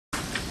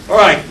All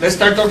right, let's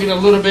start talking a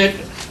little bit,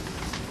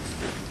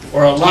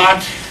 or a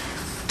lot.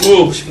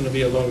 Ooh, it's going to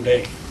be a long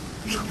day.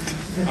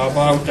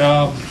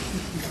 About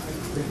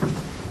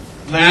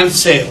land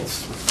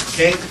sales.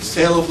 Okay,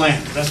 sale of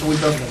land. That's what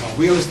we're talking about.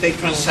 Real estate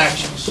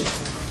transactions.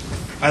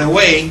 By the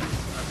way,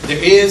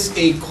 there is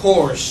a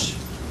course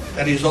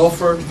that is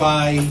offered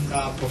by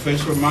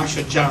Professor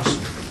Marsha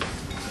Johnson,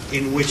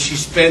 in which she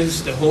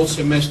spends the whole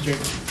semester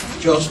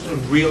just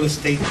on real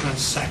estate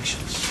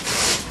transactions.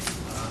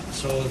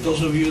 So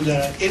those of you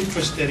that are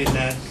interested in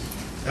that,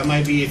 that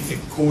might be a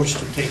course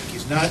to take.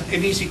 It's not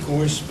an easy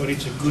course, but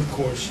it's a good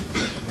course,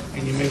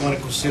 and you may want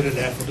to consider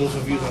that for those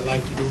of you that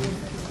like to do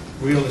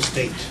real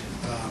estate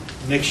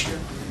next year.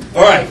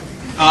 All right,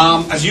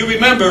 as you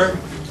remember,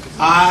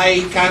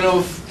 I kind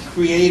of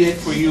created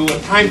for you a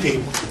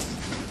timetable,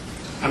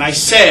 and I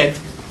said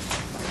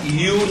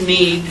you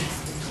need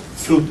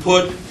to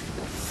put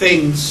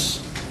things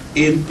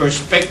in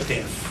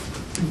perspective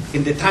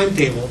in the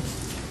timetable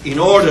in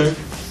order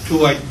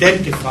to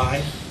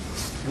identify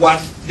what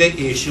the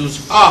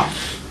issues are.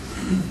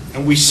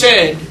 And we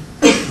said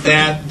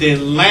that the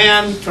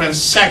land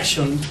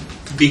transaction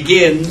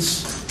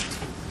begins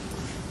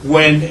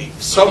when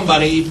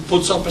somebody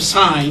puts up a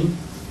sign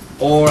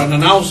or an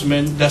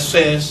announcement that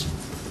says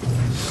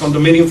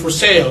condominium for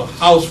sale,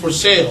 house for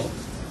sale,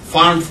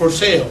 farm for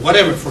sale,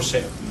 whatever for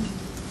sale.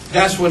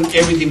 That's when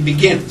everything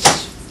begins.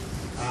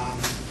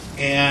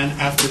 And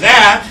after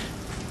that,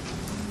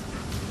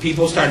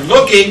 people start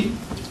looking,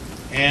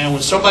 and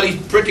when somebody's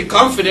pretty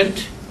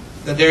confident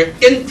that they're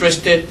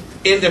interested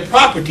in the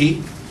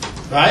property,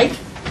 right,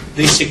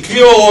 they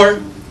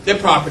secure the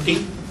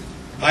property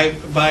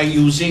by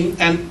using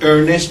an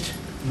earnest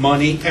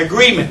money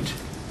agreement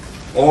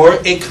or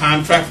a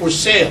contract for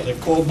sale. They're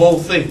called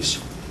both things.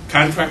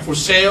 Contract for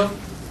sale,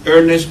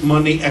 earnest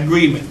money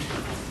agreement.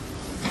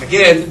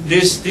 Again,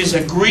 this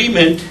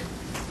agreement,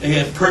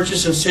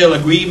 purchase and sale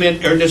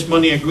agreement, earnest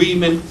money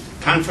agreement,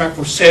 contract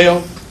for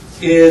sale,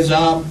 is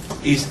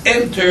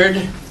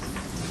entered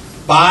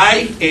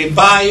by a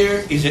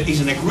buyer, is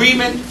an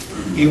agreement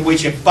in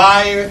which a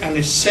buyer and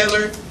a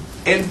seller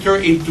enter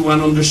into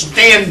an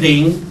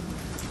understanding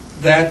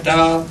that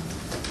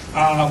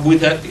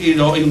with that,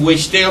 in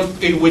which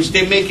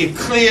they make it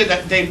clear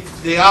that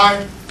they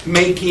are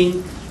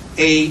making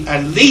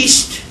at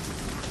least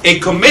a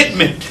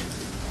commitment.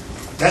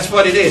 That's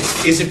what it is.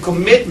 It's a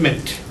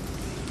commitment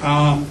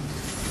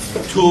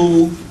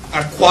to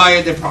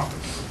acquire the property.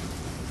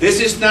 This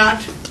is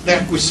not the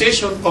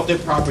acquisition of the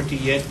property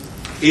yet.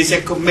 It's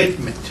a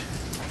commitment.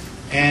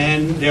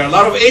 And there are a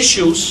lot of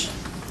issues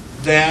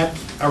that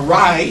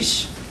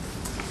arise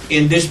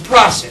in this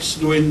process,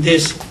 during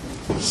this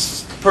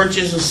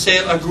purchase and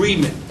sale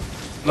agreement.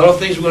 A lot of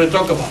things we're going to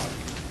talk about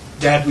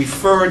that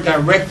refer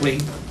directly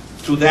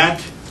to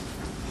that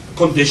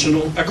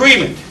conditional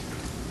agreement.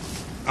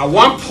 At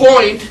one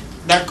point,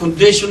 that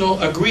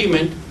conditional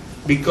agreement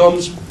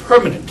becomes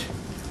permanent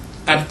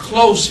at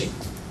closing.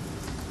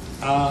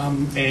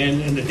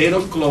 And the date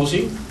of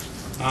closing,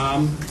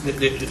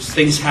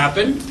 things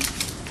happen,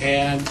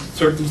 and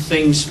certain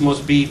things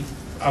must be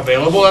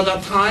available at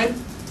that time.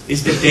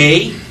 It's the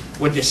day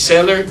when the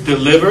seller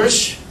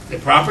delivers the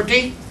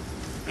property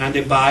and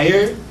the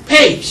buyer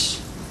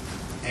pays.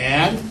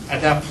 And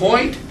at that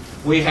point,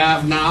 we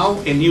have now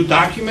a new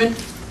document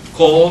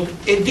called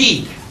a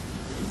deed.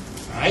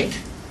 Right?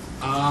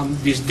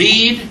 This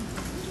deed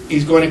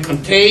is going to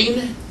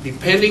contain,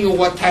 depending on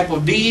what type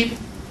of deed,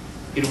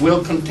 it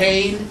will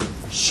contain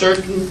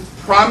certain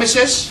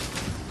promises,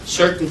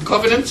 certain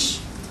covenants,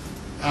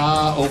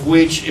 of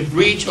which a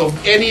breach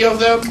of any of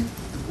them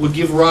would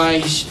give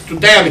rise to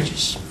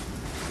damages.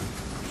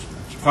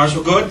 So far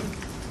so good?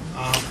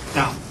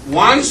 Now,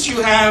 once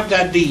you have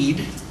that deed,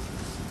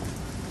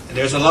 and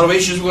there's a lot of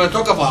issues we're going to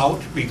talk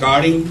about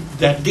regarding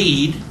that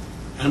deed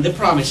and the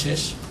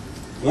promises.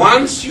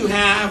 Once you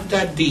have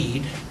that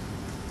deed,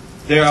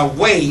 there are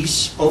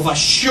ways of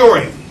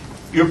assuring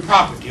your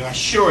property,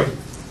 assuring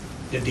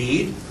the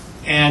deed,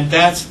 and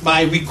that's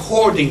by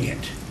recording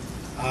it.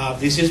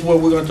 This is what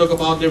we're going to talk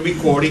about, the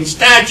recording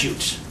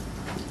statutes.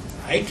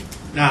 Right?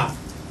 Now,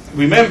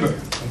 remember,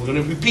 and we're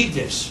going to repeat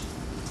this,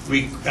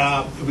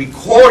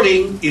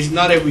 recording is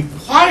not a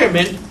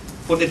requirement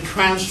for the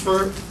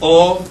transfer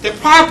of the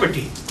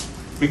property.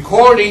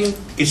 Recording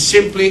is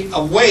simply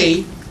a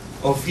way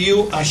of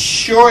you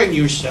assuring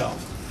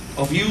yourself,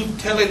 of you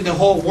telling the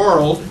whole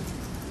world,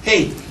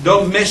 hey,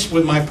 don't mess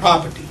with my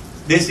property.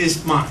 This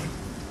is mine.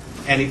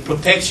 And it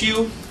protects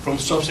you from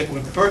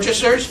subsequent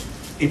purchasers.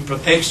 It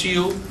protects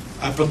you,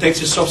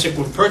 protects the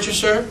subsequent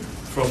purchaser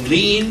from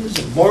liens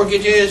and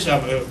mortgages.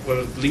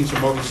 Well, liens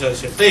and mortgages are the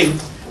same thing,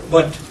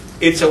 but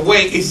it's a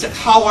way, it's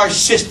how our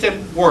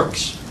system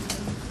works.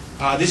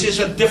 This is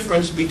a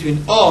difference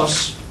between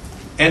us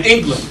and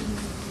England,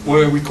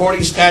 where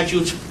recording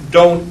statutes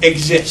don't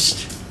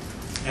exist.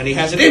 And it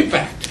has an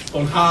impact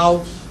on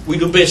how we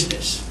do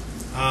business.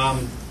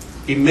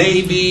 It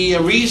may be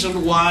a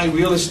reason why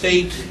real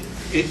estate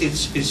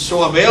is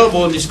so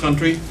available in this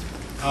country,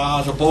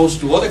 as opposed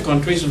to other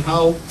countries, and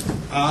how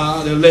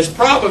there are less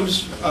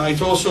problems.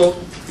 It also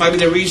might be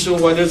the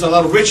reason why there's a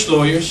lot of rich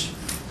lawyers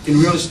in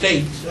real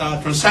estate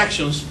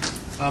transactions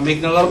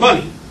making a lot of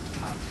money.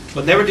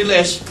 But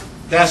nevertheless,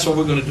 that's what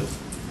we're going to do.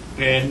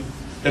 And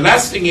the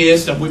last thing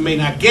is that we may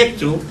not get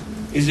to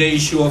is the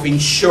issue of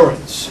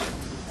insurance.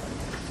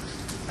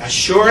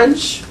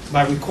 Assurance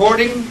by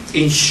recording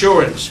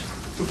insurance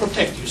to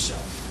protect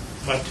yourself.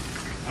 But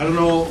I don't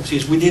know,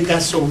 since we did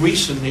that so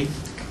recently,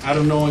 I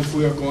don't know if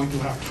we are going to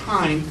have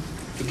time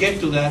to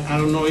get to that. I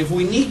don't know if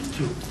we need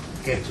to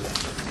get to that.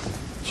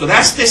 So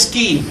that's the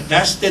scheme,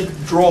 that's the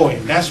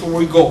drawing, that's where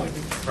we're going,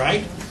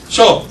 right?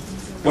 So,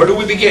 where do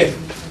we begin?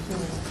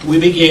 We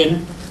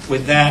begin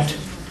with that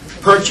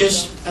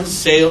purchase and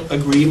sale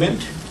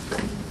agreement,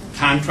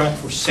 contract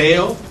for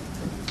sale,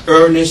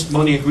 earnest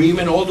money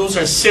agreement. All those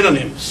are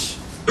synonyms.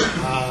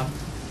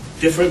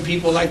 Different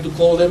people like to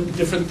call them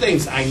different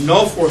things. I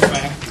know for a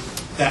fact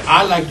that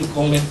I like to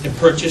call it the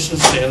purchase and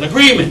sale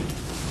agreement.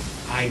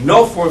 I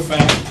know for a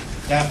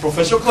fact that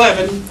Professor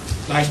Clevin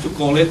likes to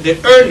call it the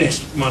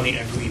earnest money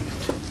agreement.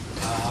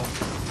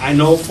 I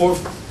know for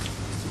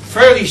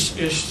fairly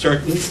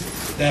certain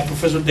that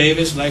Professor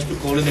Davis likes to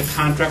call it the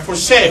contract for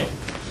sale.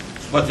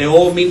 But they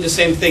all mean the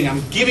same thing.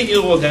 I'm giving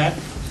you all that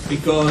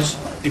because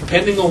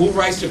depending on who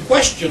writes the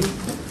question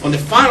on the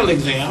final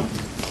exam,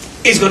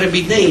 it's going to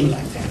be named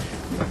like that.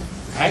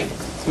 Right?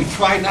 We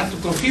try not to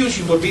confuse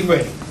you, but be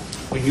ready.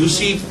 When you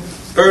see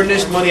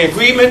earnest money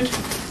agreement,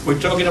 we're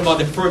talking about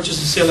the purchase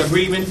and sale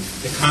agreement,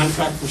 the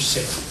contract for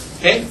sale.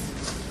 Okay?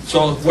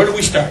 So where do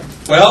we start?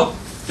 Well,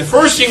 the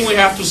first thing we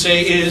have to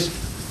say is,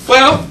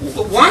 well,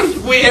 once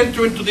we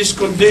enter into this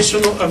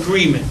conditional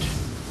agreement,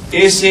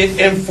 is it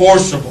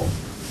enforceable?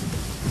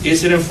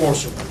 Is it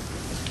enforceable?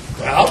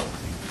 Well,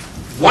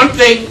 one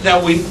thing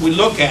that we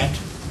look at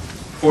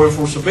for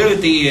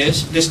enforceability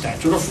is the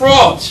statute of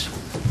frauds.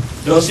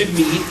 Does it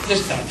meet the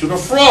statute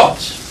of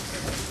frauds?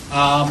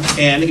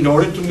 And in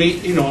order to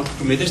meet,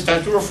 to meet the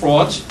statute of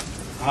frauds,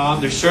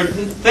 there's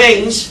certain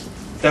things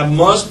that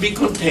must be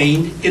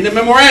contained in the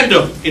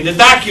memorandum, in the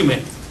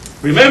document.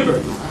 Remember,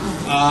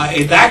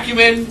 a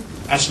document,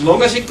 as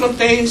long as it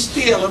contains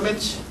the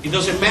elements, it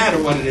doesn't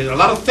matter what it is. A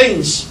lot of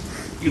things,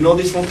 you know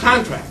this from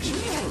contracts,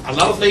 a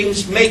lot of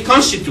things may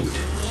constitute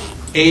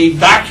a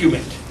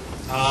document.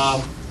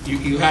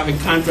 You have in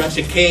contracts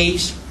a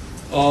case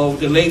of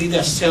the lady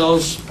that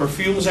sells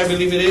perfumes, I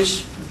believe it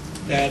is,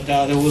 that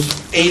there was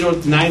 8 or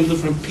 9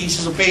 different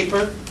pieces of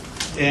paper,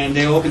 and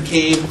they all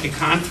became a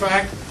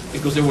contract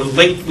because they were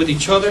linked with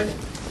each other,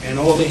 and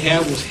all they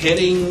had was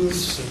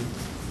headings and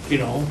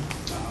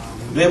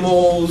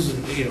memos,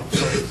 and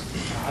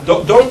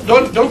So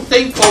don't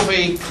think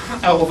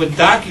of a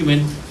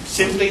document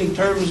simply in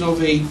terms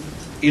of a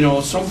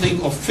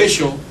something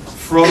official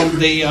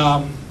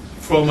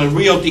from a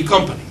realty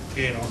company.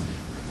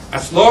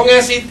 As long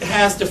as it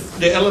has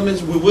the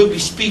elements we will be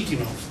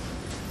speaking of,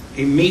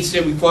 it meets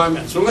the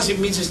requirement. As long as it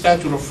meets the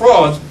statute of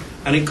frauds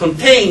and it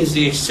contains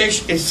the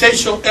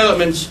essential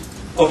elements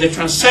of the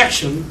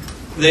transaction,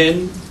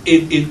 then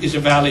it is a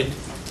valid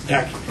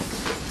document.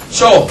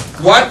 So,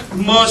 what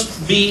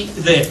must be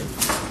there?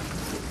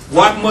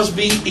 What must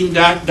be in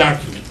that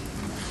document?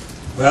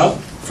 Well,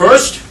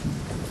 first,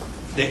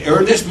 the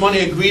earnest money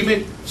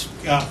agreement,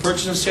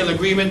 purchase and sale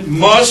agreement,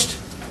 must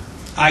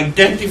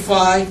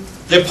identify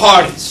the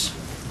parties.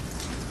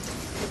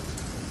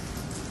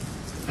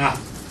 Now,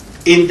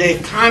 in the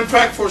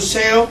contract for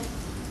sale,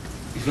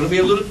 it's going to be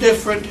a little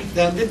different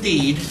than the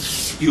deed.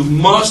 You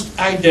must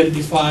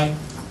identify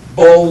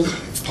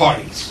both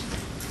parties.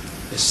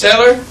 The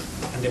seller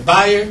and the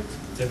buyer,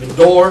 the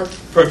vendor,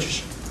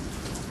 purchaser.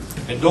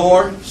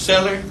 Vendor,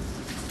 seller,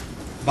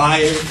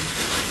 buyer,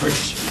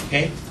 purchaser.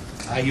 Okay?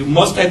 You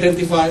must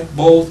identify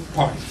both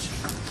parties.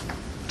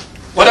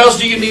 What else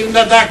do you need in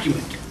that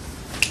document?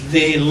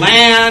 The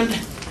land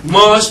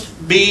must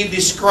be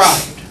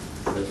described.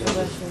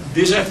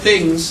 These are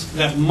things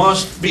that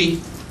must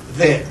be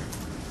there.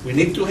 We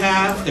need to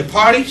have the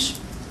parties.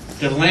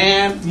 The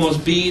land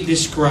must be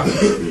described.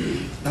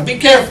 Now be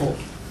careful,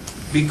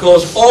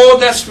 because all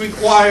that's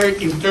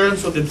required in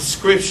terms of the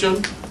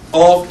description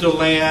of the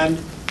land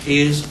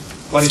is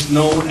what is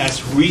known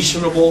as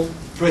reasonable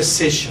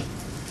precision.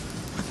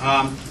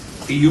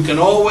 You can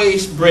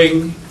always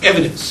bring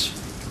evidence,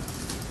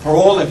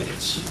 parole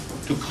evidence,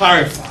 to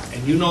clarify.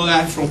 And you know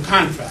that from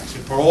contracts.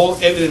 The parole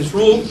evidence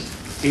rule,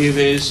 if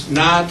it's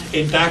not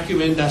a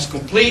document that's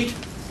complete,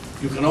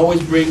 you can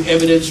always bring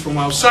evidence from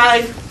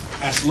outside.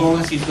 As long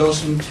as it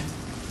doesn't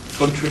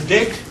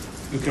contradict,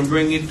 you can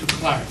bring it to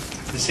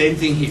clarify. The same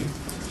thing here.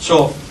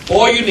 So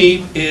all you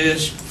need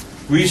is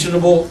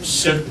reasonable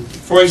certainty.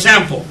 For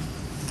example,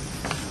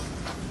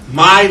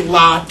 my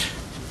lot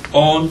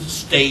on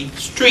State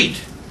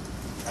Street.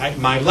 Right?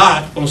 My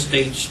lot on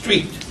State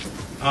Street.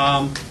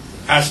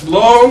 As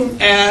long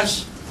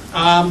as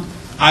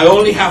I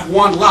only have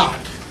one lot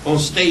on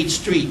State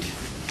Street,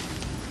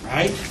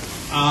 right?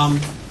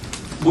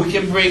 We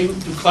can bring,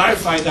 to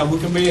clarify that, we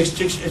can bring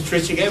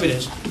extrinsic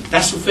evidence.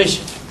 That's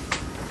sufficient.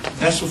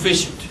 That's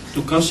sufficient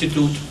to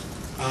constitute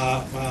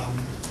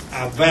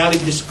a valid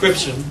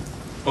description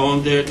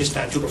under the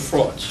statute of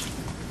frauds.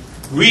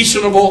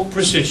 Reasonable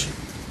precision.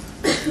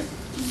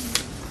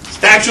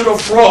 Statute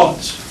of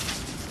frauds.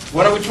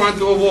 What are we trying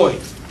to avoid?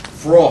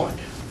 Fraud.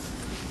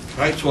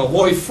 Right? To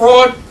avoid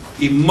fraud,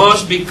 it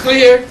must be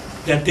clear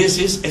that this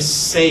is a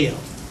sale.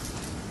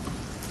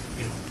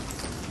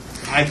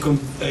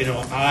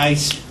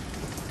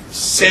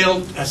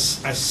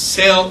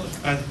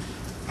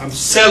 I'm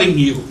selling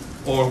you,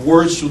 or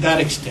words to that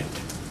extent.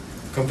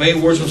 Convey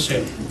words of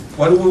sale.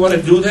 Why do we want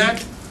to do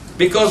that?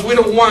 Because we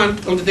don't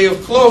want, on the day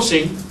of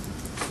closing,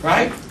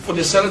 right, for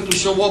the seller to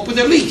show up with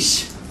a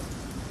lease.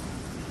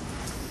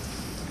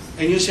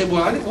 And you say,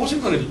 well, I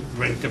wasn't going to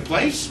rent the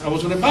place. I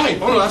was going to buy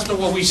it. Oh, no, that's not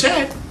what we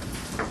said.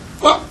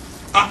 Well,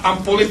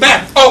 I'm pulling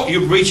back. Oh,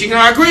 you're breaching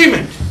our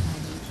agreement.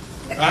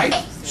 Right?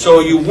 So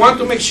you want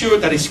to make sure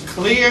that it's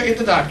clear in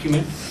the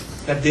document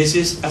that this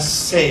is a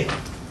sale.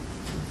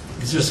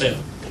 This is a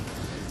sale.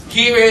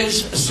 Here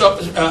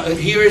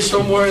is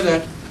somewhere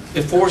that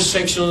the four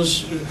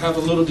sections have a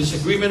little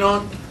disagreement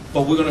on,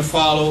 but we're going to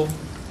follow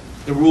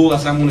the rule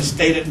as I'm going to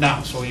state it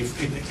now. So if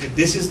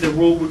this is the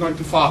rule we're going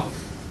to follow.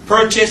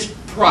 Purchase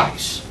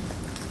price.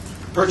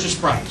 Purchase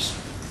price.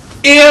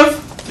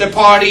 If the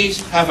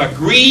parties have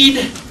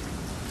agreed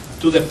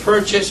to the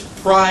purchase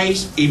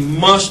price, it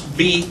must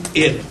be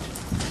in it.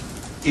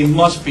 It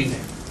must be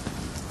there.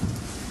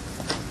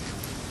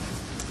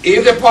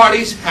 If the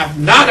parties have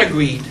not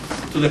agreed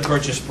to the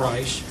purchase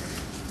price,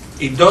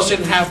 it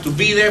doesn't have to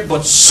be there,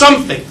 but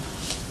something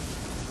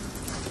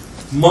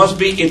must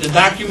be in the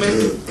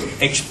document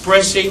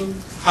expressing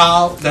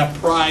how that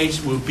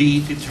price will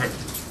be determined.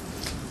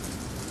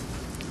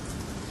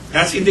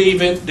 That's in the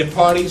event the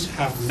parties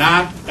have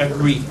not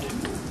agreed.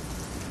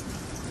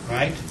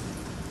 Right?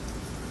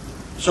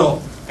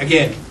 So,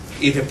 again,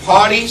 if the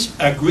parties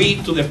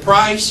agree to the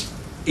price,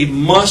 it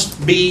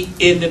must be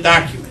in the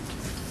document.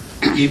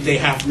 If they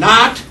have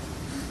not,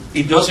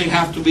 it doesn't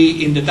have to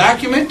be in the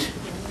document.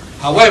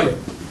 However,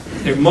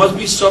 there must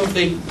be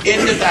something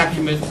in the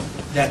document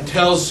that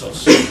tells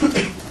us,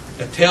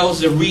 that tells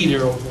the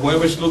reader or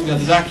whoever's looking at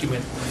the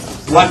document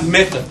what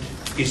method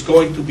is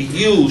going to be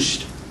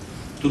used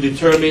to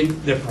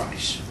determine the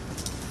price.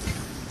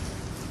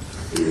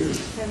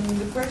 Can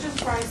the purchase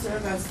price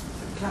serve as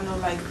kind of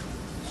like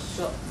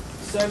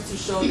serve to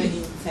show the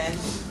intent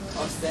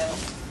of sale?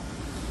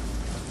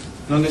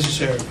 Not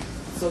necessarily.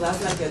 So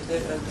that's like a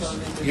totally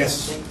different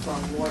Yes. thing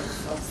from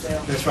words of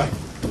sale. That's right.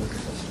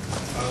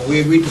 We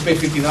agreed to pay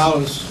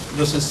 $50.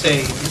 Doesn't say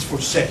it's for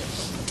sale.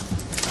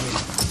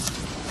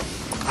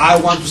 I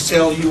want to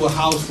sell you a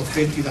house for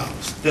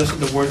 $50. Those are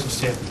the words of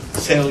sale.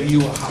 Sell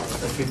you a house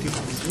for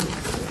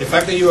 $50. The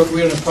fact that you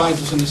agree on a price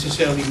doesn't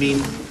necessarily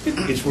mean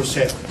it's for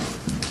sale.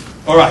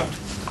 All right.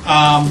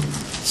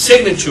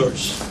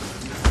 Signatures.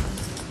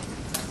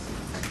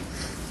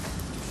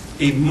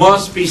 It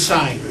must be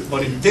signed.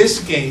 But in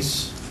this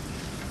case,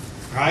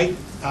 right,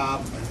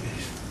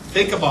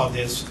 think about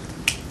this.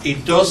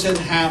 It doesn't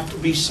have to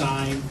be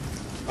signed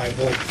by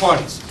both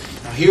parties.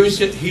 Now here's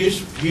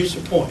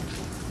the point.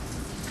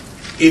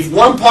 If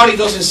one party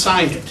doesn't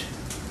sign it,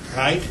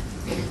 right?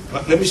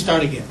 But let me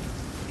start again.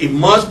 It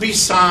must be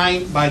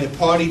signed by the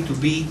party to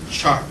be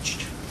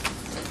charged.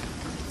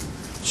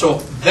 So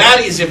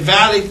that is a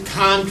valid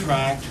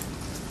contract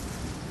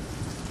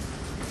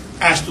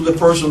as to the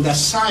person that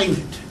signed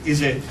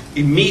it.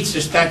 It meets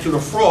the statute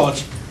of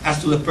frauds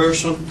as to the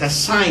person that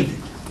signed it,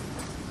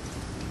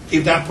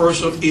 if that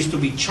person is to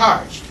be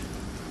charged.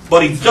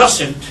 But it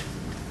doesn't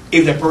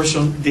if the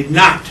person did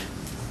not,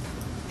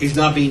 is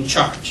not being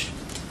charged.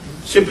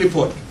 Simply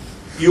put,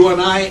 you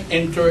and I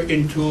enter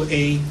into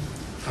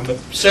I'm a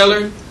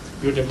seller,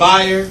 you're the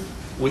buyer,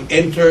 we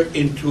enter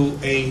into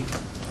a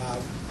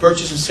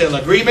purchase and sale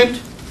agreement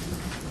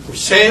for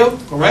sale,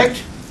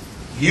 correct?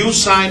 You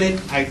sign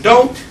it, I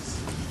don't.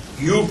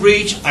 You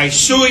breach, I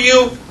sue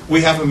you,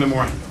 we have a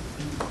memorandum.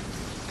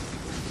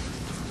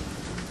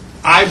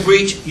 I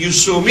breach, you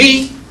sue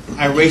me,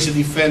 I raise a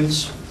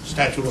defense,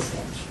 statute of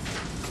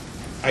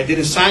frauds. I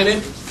didn't sign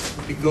it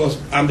because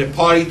I'm the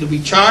party to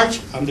be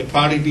charged, I'm the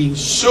party being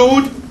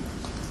sued,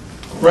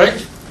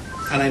 correct?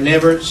 And I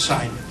never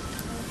signed it.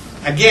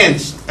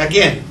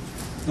 Again,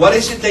 what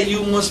is it that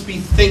you must be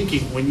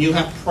thinking when you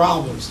have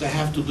problems that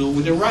have to do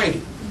with the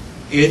writing?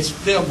 It's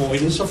the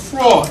avoidance of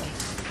fraud.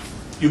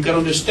 You can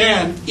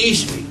understand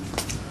easily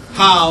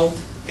how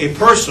a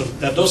person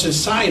that doesn't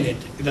sign it,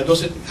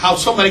 how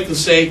somebody can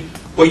say,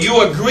 well,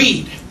 you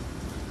agreed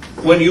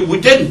when we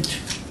didn't.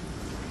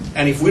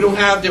 And if we don't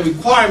have the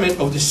requirement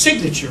of the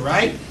signature,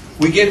 right?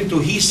 We get into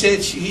he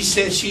said,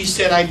 she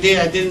said, I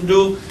didn't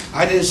do,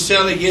 I didn't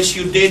sell it, yes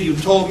you did, you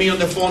told me on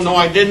the phone, no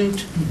I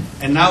didn't.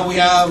 And now we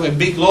have a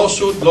big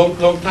lawsuit, long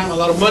time, a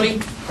lot of money,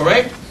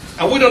 correct?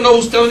 And we don't know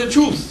who's telling the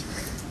truth.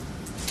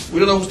 We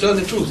don't know who's telling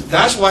the truth.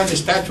 That's why the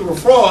statute of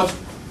frauds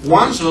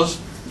wants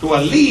us to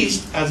at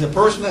least, as a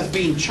person that's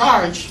being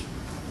charged,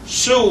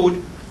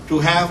 sued, to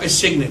have a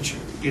signature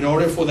in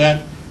order for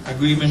that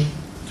agreement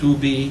to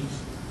be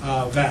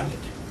valid.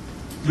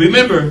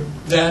 Remember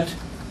that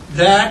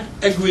that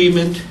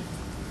agreement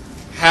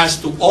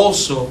has to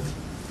also,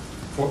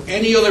 for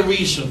any other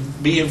reason,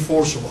 be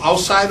enforceable.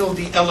 Outside of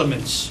the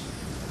elements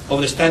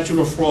of the statute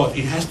of fraud,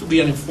 it has to be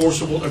an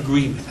enforceable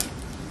agreement.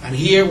 And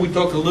here we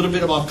talk a little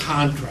bit about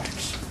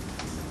contracts.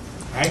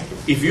 Right?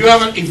 If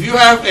you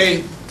have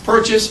a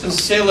purchase and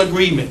sale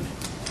agreement,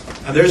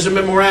 and there's a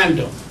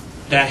memorandum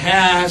that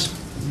has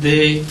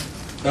the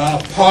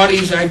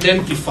parties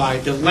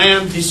identified, the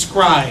land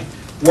described,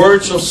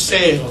 words of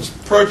sales,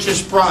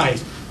 purchase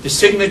price, the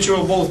signature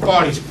of both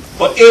parties,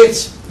 but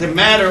it's the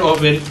matter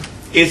of it.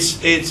 It's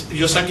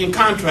just like in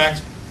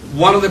contracts.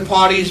 One of the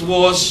parties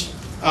was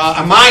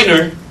a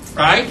minor,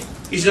 right?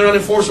 It's not an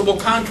enforceable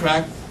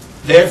contract.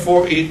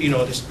 Therefore,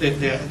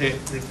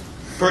 the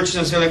purchase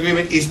and sale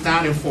agreement is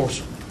not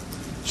enforceable.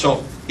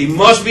 So it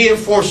must be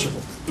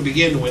enforceable to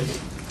begin with,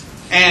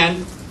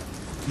 and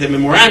the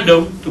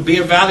memorandum, to be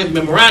a valid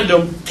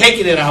memorandum,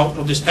 taking it out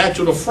of the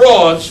statute of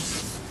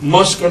frauds,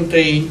 must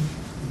contain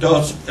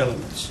those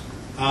elements.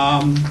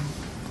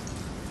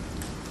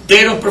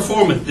 Date of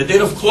performance, the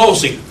date of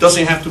closing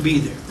doesn't have to be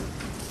there.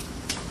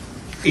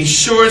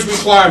 Insurance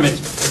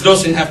requirements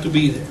doesn't have to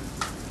be there.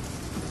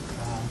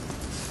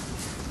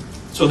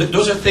 So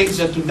those are things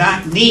that do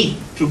not need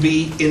to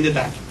be in the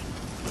document.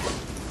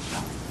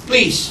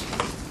 Please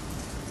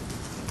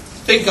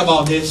think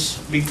about this,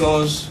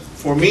 because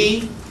for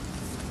me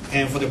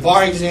and for the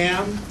bar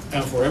exam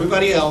and for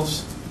everybody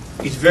else,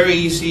 it's very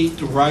easy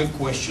to write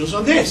questions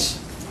on this.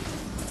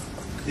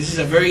 This is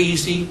a very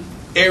easy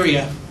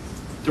area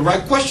to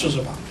write questions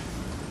about.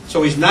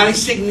 So it's not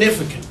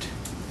insignificant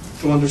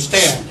to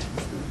understand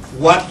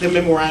what the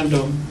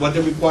memorandum, what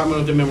the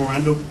requirement of the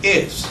memorandum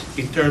is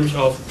in terms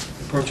of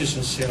the purchase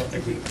and sale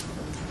agreement.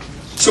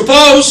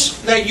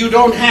 Suppose that you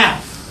don't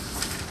have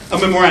a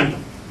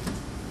memorandum.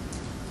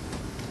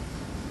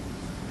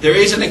 There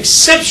is an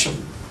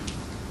exception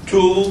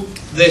to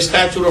the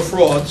statute of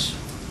frauds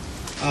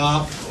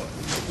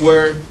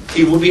where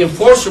it will be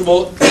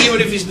enforceable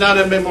even if it's not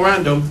a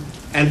memorandum,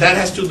 and that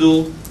has to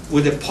do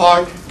with the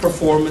part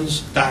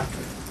performance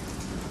doctrine.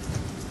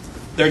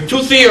 There are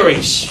two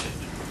theories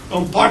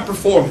on part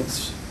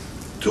performance,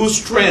 two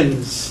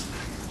strands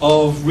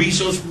of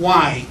reasons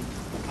why,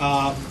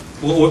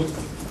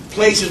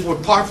 places where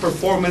part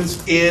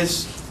performance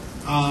is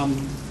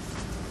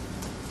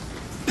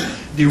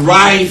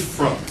derived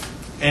from.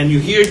 And you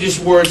hear these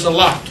words a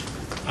lot.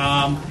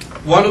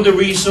 One of the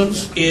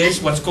reasons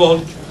is what's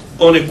called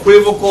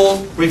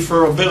unequivocal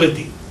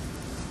referability.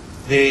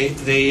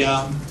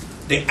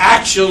 The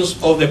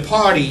actions of the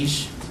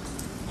parties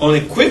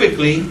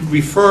unequivocally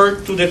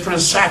refer to the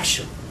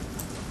transaction.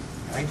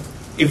 Right?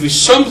 If it's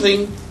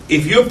something,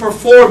 if your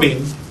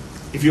performance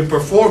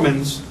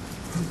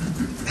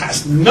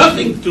has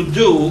nothing to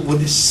do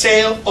with the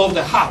sale of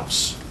the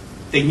house,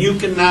 then you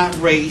cannot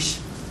raise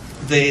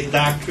the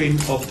doctrine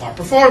of part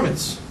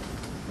performance.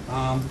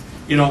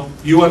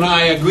 You and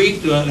I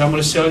agreed that I'm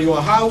going to sell you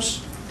a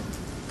house,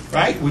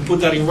 right? We put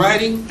that in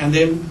writing, and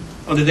then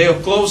on the day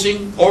of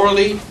closing,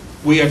 orally,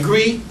 we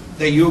agree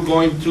that you're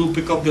going to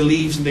pick up the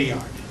leaves in the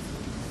yard.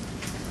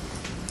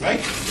 Right?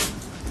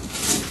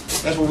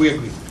 That's what we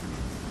agreed.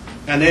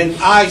 And then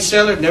I,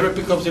 seller, never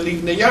pick up the leaves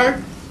in the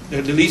yard.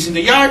 The leaves in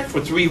the yard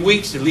for 3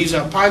 weeks, the leaves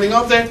are piling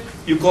up there.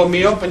 You call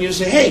me up and you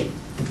say, hey,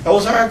 that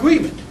was our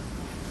agreement.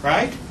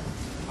 Right?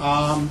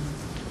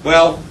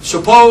 Well,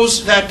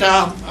 suppose that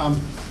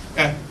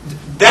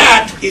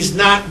that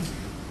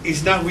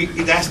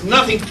it has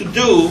nothing to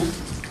do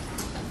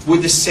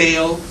with the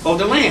sale of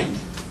the land.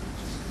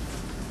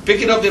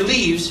 Picking up the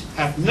leaves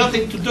have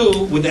nothing to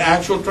do with the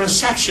actual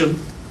transaction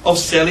of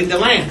selling the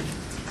land.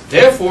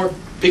 Therefore,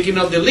 picking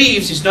up the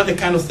leaves is not the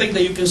kind of thing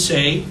that you can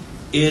say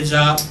is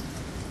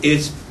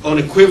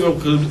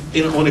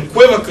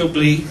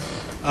unequivocally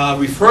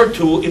referred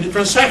to in the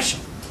transaction.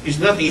 It's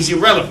nothing. It's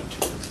irrelevant.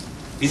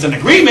 It's an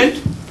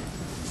agreement,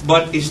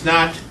 but it's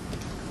not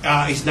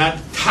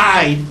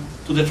tied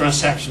to the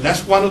transaction.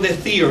 That's one of the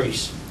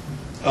theories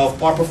of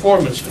part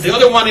performance. The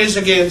other one is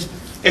against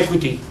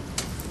equity.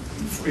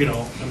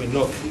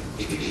 Look,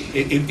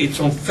 it's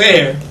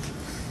unfair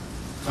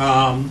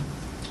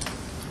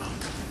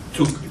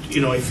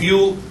if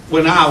you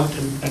went out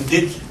and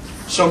did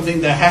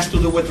something that has to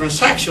do with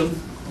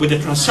the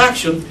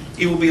transaction,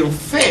 it would be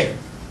unfair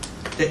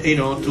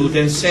to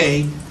then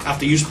say,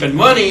 after you spend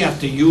money,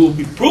 after you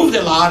improved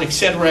a lot,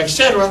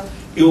 etc.,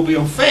 it will be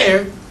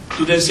unfair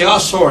to then say, oh,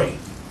 sorry,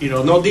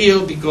 no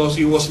deal because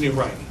it wasn't in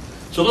writing.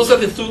 So those are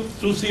the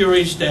two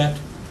theories that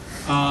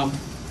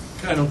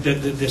kind of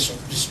the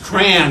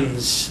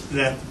strands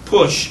that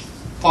push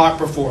part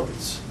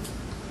performance.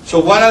 So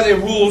what are the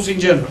rules in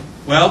general?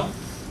 Well,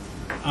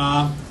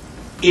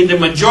 in the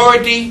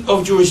majority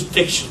of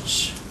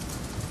jurisdictions,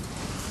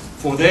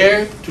 for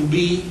there to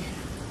be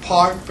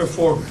part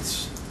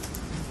performance,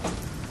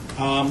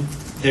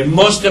 there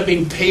must have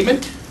been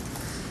payment,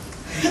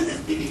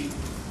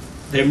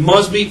 there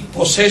must be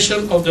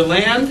possession of the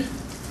land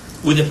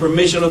with the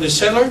permission of the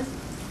seller,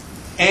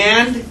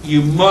 and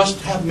you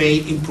must have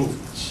made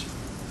improvements.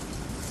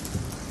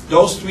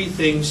 Those three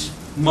things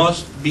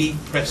must be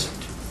present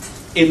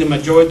in the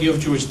majority of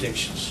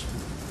jurisdictions.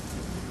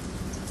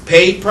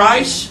 Paid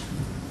price,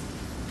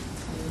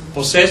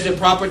 possess the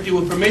property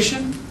with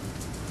permission,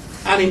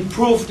 and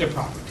improve the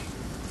property.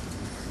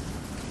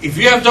 If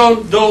you have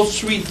done those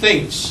three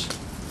things,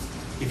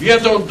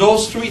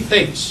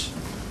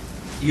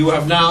 you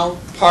have now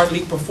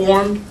partly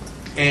performed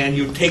and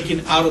you're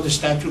taken out of the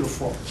statute of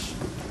frauds.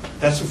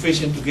 That's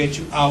sufficient to get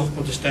you out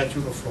of the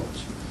statute of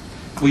frauds.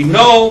 We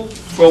know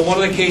from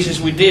one of the cases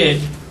we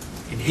did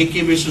in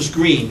Hickey versus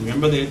Green,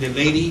 remember the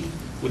lady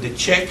with the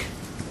check,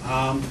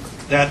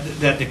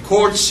 that the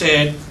court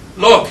said,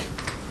 look,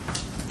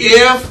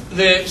 if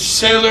the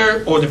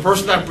seller or the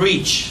person that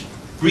breaches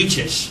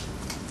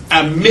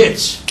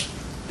admits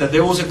that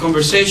there was a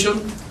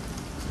conversation,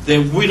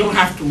 then we don't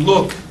have to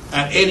look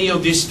at any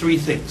of these three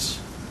things,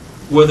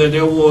 whether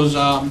there was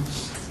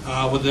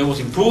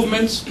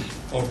improvements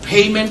or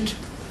payment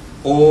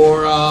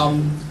or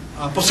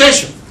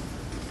possession.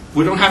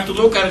 We don't have to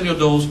look at any of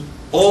those.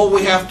 All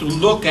we have to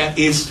look at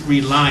is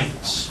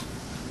reliance.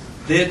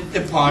 Did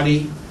the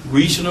party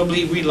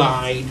reasonably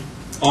rely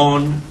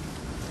on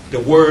the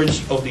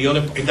words of the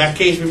other? In that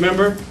case,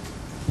 remember,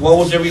 what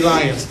was their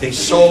reliance? They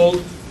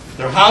sold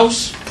their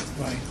house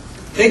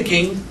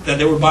thinking that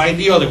they were buying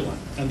the other one.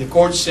 And the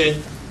court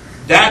said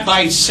that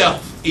by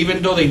itself,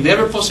 even though they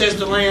never possessed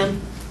the land,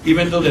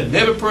 even though they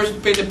never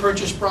paid the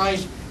purchase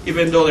price,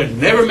 even though they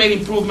never made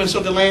improvements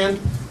of the land,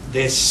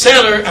 the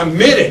seller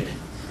admitted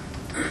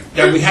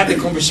that we had the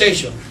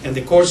conversation. And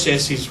the court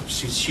says,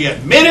 since she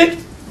admitted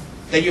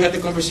that you had the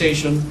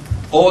conversation,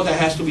 all that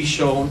has to be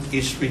shown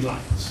is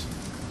reliance.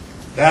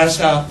 That's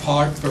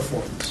part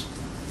performance.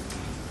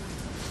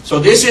 So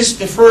this is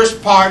the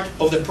first part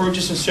of the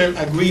purchase and sale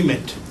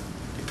agreement,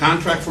 the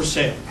contract for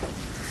sale.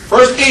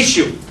 First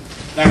issue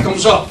that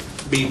comes up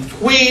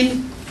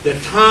between the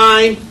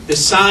time the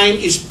sign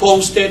is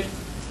posted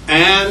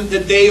and the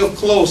day of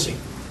closing.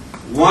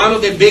 One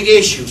of the big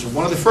issues,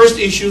 one of the first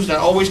issues that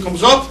always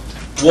comes up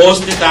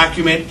was the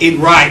document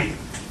in writing,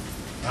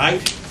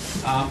 right?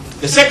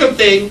 The second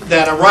thing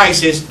that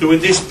arises during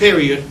this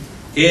period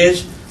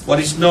is what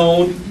is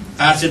known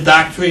as the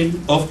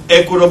doctrine of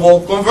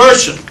equitable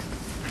conversion.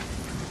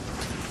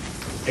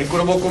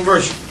 Equitable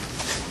conversion.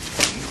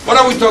 What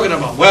are we talking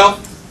about? Well,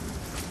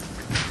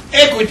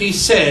 equity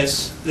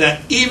says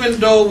that even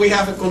though we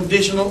have a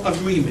conditional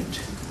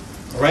agreement,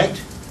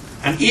 correct?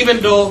 And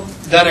even though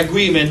that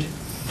agreement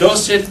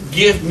doesn't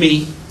give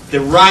me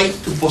the right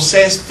to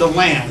possess the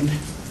land,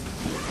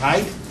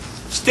 right?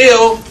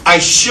 Still, I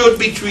should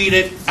be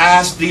treated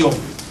as the owner.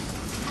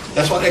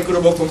 That's what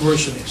equitable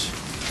conversion is.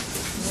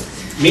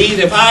 Me,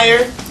 the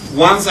buyer,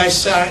 once I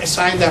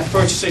sign that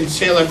purchase and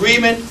sale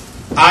agreement,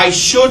 I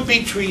should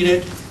be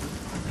treated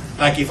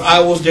like if I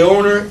was the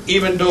owner,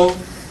 even though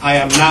I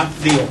am not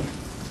the owner.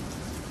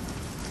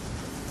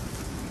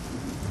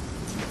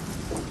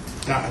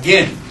 Now,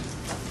 again,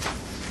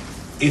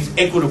 it's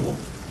equitable.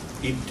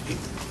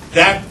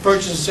 That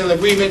purchase and sale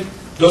agreement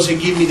doesn't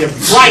give me the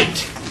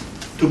right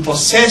to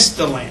possess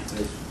the land.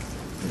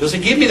 It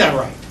doesn't give me that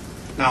right.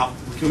 Now,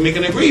 we can make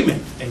an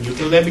agreement, and you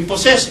can let me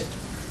possess it.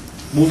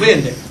 Move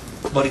in there.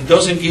 But it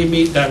doesn't give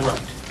me that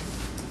right.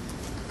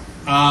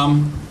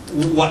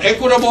 What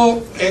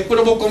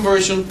equitable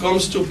conversion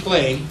comes to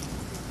play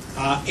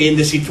in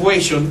the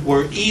situation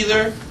where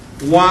either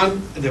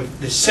one,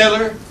 the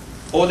seller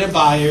or the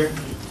buyer,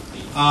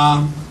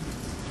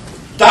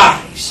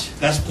 dies.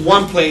 That's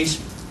one place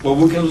where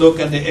we can look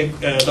at the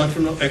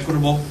doctrine of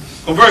equitable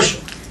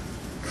conversion.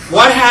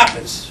 What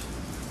happens?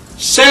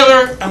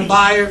 Seller and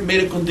buyer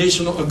made a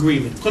conditional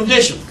agreement.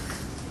 Conditional.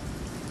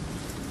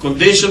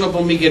 Condition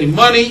upon me getting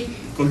money,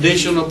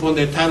 condition upon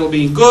the title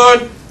being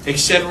good,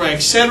 etc.,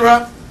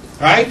 etc.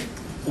 Right?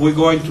 We're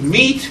going to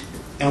meet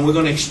and we're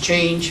going to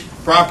exchange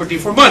property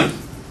for money.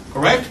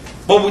 Correct?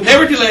 But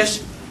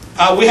nevertheless,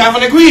 we have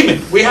an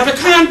agreement. We have a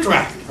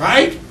contract.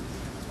 Right?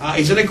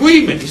 It's an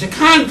agreement. It's a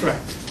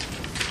contract.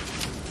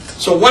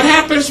 So what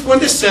happens when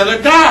the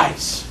seller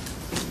dies?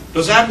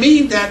 Does that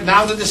mean that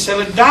now that the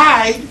seller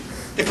died,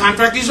 the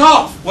contract is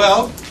off?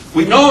 Well,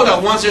 we know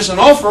that once there's an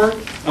offer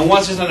and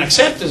once there's an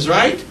acceptance,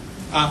 right?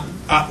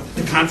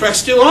 The contract's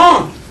still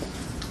on.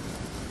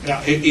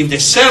 If the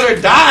seller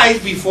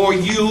dies before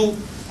you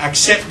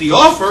accept the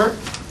offer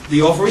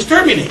is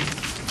terminated.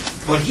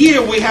 But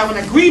here we have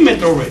an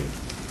agreement already.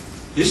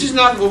 This is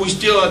not where we're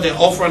still at the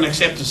offer and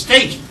acceptance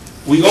stage.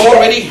 We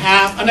already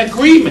have an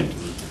agreement.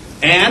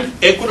 And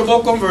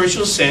equitable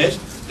conversion says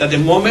that the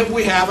moment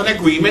we have an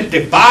agreement,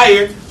 the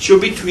buyer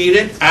should be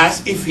treated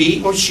as if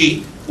he or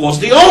she was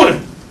the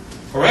owner.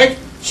 Correct?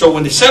 So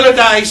when the seller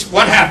dies,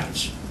 what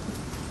happens?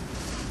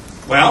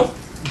 Well,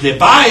 the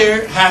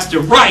buyer has the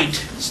right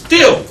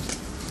still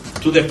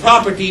to the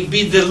property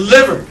be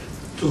delivered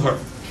to her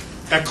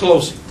at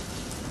closing.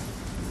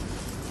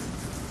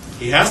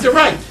 He has the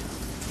right.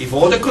 If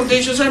all the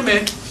conditions are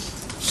met,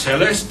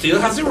 seller still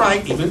has the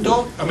right,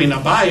 a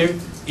buyer,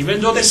 even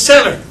though the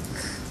seller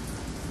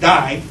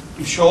died,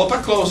 to show up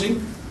at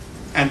closing,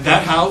 and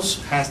that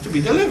house has to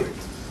be delivered.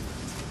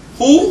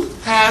 Who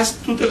has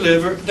to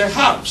deliver their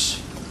house?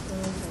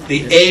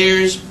 The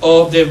heirs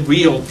of the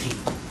realty.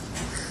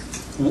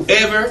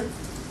 Whoever,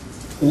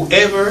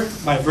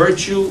 by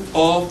virtue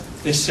of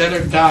the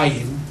seller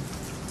dying,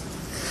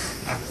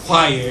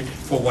 acquired,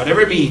 for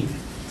whatever means,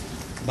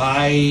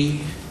 by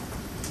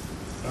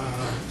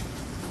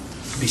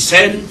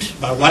descent,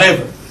 by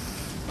whatever,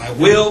 by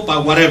will, by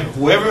whatever,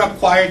 whoever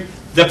acquired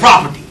the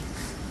property,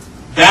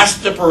 that's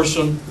the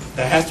person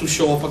that has to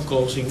show up at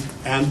closing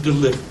and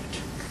deliver it.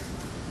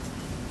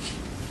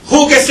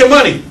 Who gets the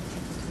money?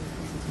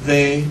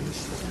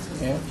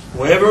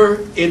 Whoever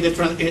when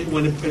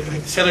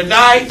the seller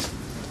dies,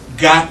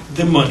 got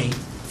the money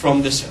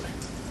from the seller.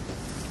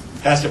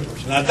 That's the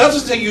person. Now, that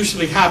doesn't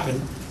usually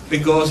happen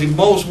because in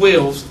most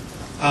wills,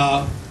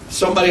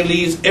 somebody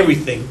leaves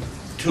everything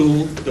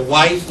to the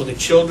wife or the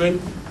children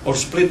or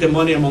split the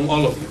money among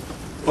all of you.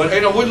 But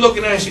we're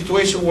looking at a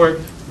situation where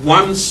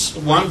one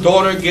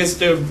daughter gets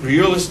the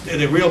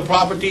real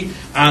property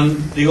and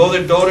the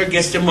other daughter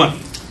gets the money,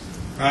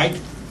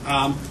 right?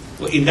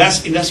 In that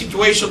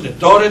situation, the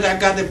daughter that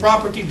got the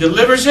property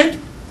delivers it.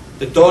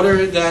 The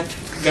daughter that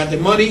got the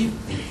money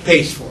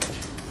pays for it.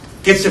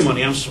 Gets the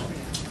money,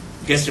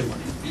 gets the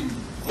money.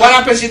 What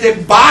happens if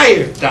the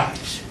buyer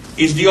dies?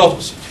 It's the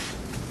opposite.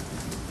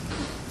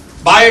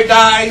 Buyer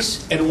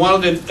dies, and one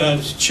of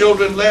the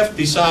children left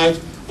decides,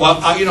 well,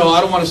 I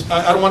don't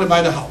want to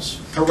buy the house.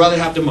 I'd rather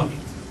have the money.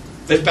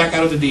 Let's back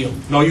out of the deal.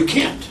 No, you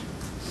can't.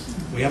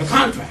 We have a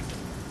contract,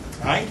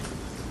 right?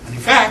 And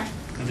in fact,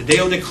 on the day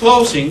of the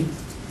closing,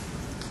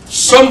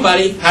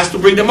 somebody has to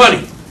bring the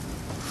money.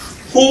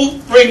 Who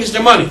brings the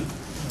money?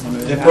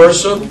 The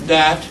person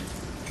that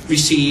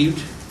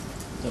received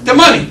the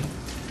money.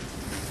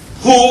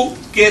 Who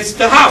gets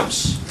the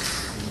house?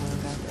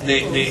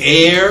 The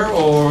heir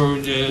or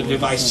the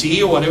vice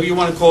or whatever you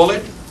want to call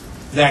it,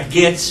 that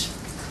gets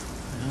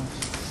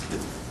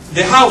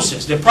the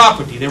houses, the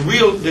property, the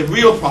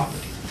real property.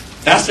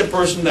 That's the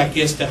person that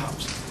gets the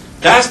house.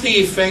 That's the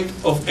effect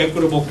of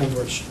equitable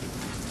conversion.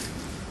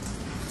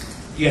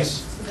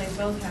 Yes? So they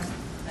both have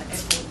an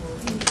equitable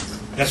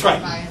interest. That's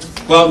right.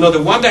 Well, no,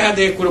 the one that had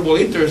the equitable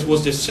interest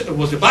was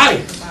the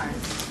buyer.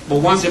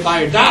 But once the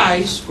buyer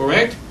dies,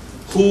 correct,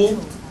 who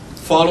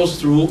follows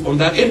through on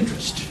that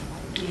interest?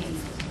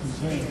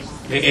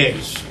 The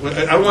heirs. Well,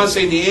 I don't want to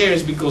say the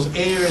heirs because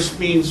heirs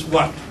means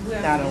what?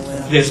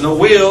 There's no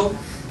will,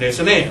 there's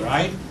an heir,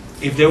 right?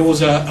 If there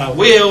was a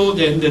will,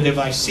 then the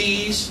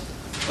devicees,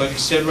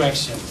 etc.,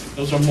 etc.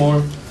 Those are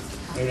more,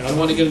 I don't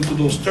want to get into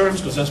those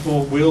terms because that's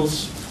more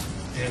wills,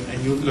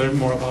 and you'll learn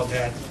more about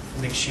that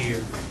next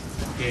year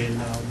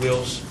in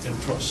wills and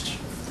trust.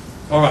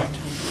 All right.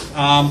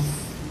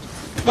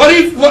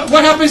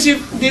 What happens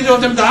if neither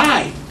of them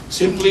die?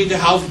 Simply the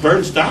house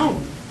burns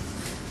down.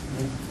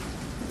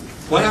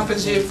 What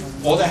happens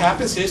if all that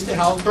happens is the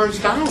house burns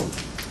down?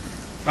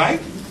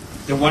 Right?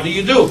 Then what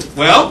do?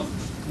 Well,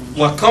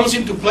 what comes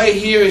into play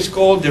here is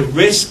called the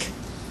risk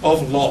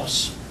of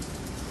loss.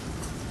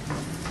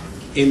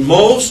 In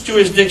most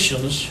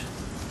jurisdictions,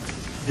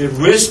 the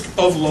risk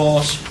of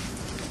loss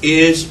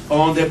is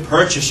on the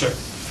purchaser.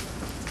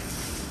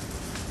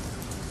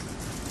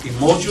 In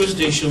most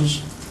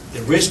jurisdictions,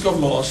 the risk of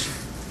loss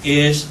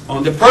is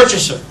on the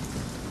purchaser.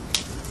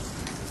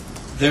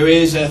 There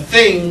is a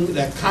thing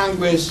that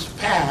Congress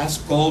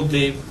passed called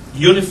the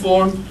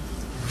Uniform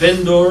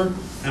Vendor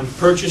and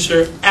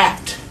Purchaser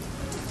Act.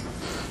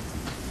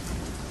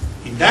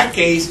 In that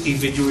case,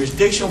 if the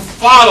jurisdiction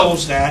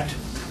follows that,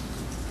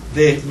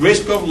 the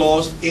risk of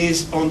loss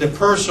is on the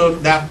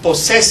person that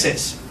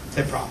possesses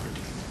the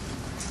property.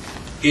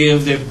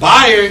 If the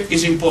buyer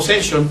is in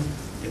possession,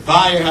 the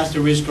buyer has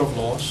the risk of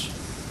loss.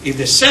 If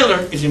the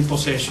seller is in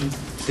possession,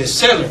 the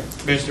seller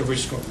bears the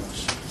risk of loss.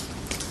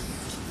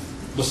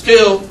 But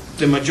still,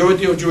 the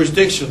majority of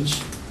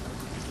jurisdictions,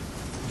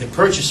 the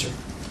purchaser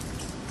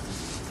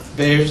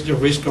bears the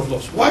risk of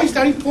loss. Why is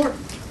that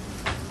important?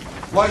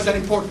 Why is that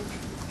important?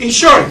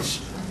 Insurance.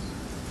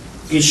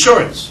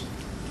 Insurance.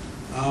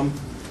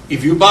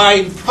 If you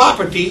buy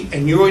property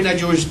and you're in a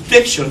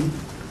jurisdiction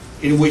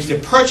in which the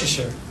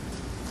purchaser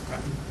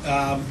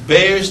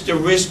bears the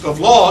risk of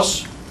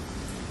loss,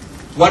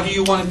 what do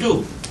you want to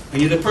do when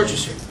you're the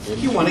purchaser?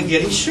 You want to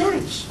get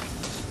insurance.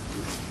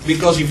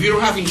 Because if you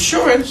don't have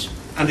insurance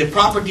and the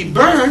property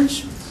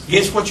burns,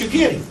 guess what you're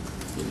getting?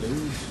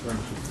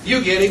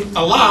 You're getting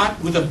a lot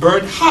with a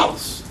burnt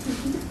house.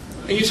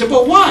 And you say,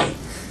 but why?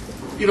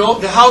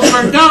 The house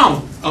burned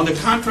down. On the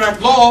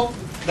contract law,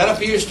 that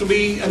appears to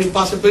be an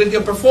impossibility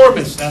of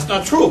performance. That's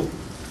not true.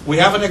 We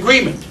have an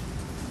agreement.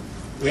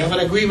 We have an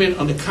agreement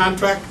on the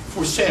contract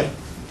for sale.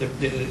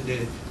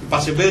 The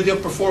possibility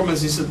of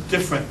performance is a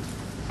different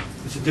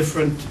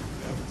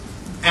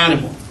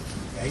animal.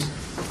 Okay?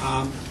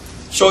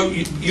 So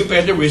you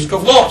bear the risk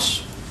of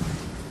loss.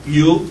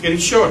 You get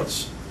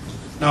insurance.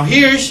 Now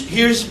here's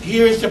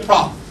the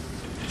problem.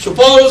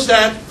 Suppose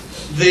that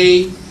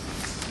the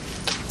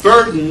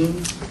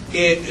burden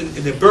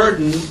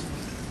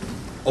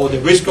or the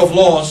risk of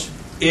loss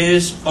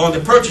is on the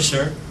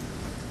purchaser,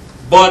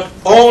 but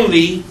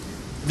only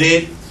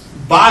the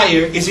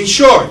buyer is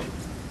insured.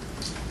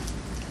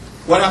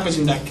 What happens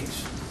in that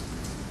case?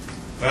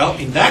 Well,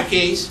 in that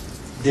case,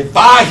 the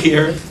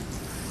buyer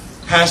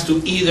has to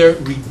either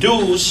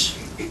reduce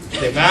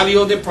the value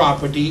of the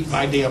property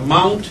by the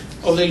amount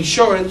of the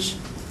insurance,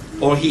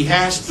 or he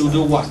has to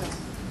do what?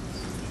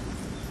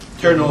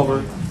 Turn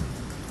over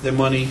the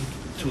money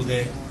to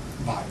the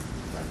buyer.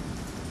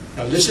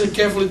 Now listen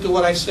carefully to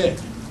what I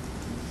said.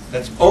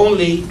 That's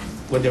only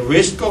when the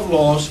risk of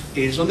loss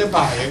is on the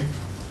buyer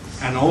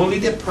and only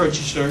the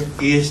purchaser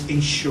is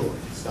insured.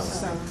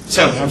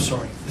 Seller, I'm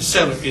sorry. The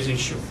seller is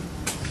insured.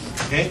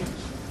 Okay?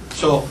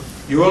 So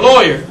you're a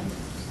lawyer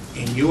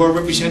and you are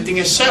representing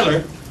a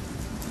seller,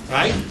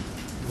 right?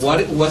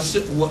 What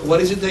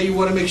is it that you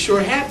want to make sure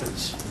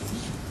happens?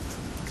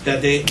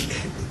 That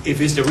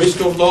if it's the risk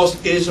of loss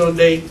is on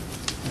the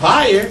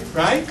buyer,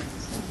 right?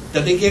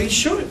 That they get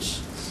insurance.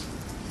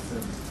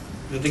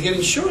 That they get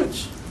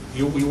insurance.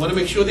 You want to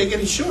make sure they get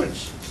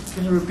insurance.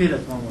 Can you repeat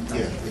it one more time?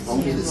 Yeah, if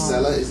only the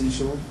seller is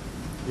insured?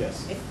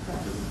 Yes.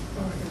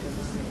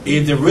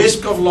 If the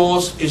risk of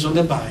loss is on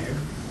the buyer,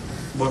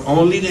 but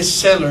only the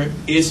seller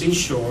is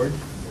insured,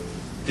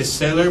 the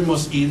seller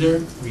must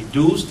either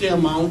reduce the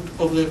amount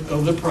of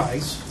the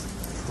price,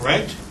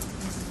 correct?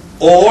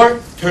 Or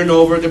turn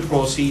over the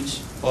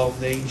proceeds of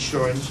the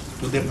insurance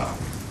to the buyer.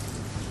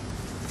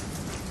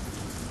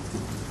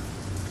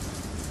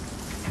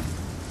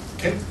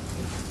 Okay?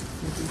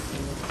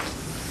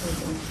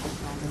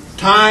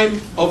 Time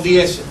of the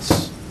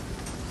essence.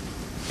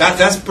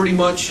 That's pretty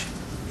much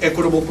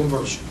equitable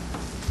conversion.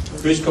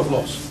 Risk of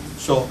loss.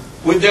 So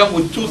we dealt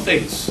with two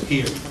things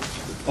here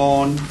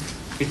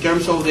in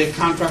terms of the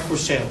contract for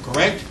sale,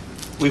 correct?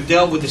 We've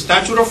dealt with the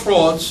statute of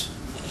frauds.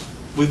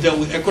 We've dealt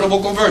with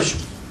equitable conversion.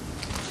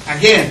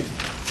 Again,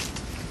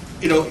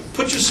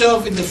 put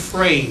yourself in the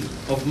frame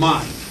of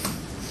mind.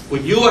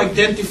 When you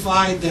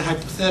identify the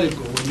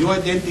hypothetical, when you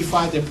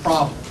identify the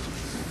problem,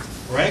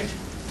 correct?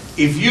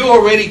 If you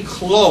already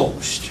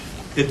closed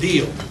the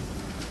deal,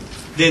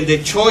 then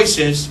the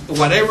choices,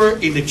 whatever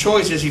in the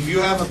choices, if you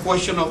have a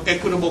question of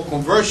equitable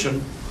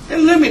conversion,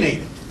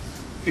 eliminate it.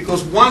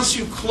 Because once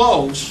you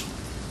close,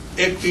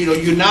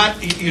 you're now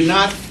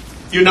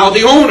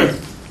the owner.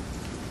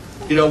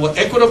 What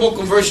equitable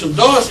conversion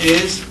does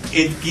is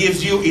it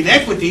gives you in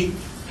equity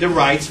the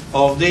rights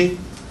of the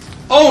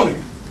owner,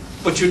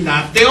 but you're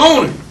not the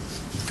owner.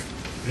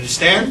 You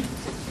understand?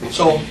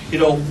 So,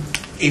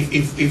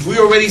 if we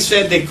already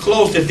said they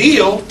closed the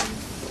deal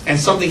and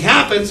something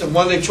happens and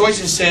one of the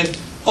choices said,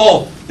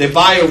 oh, the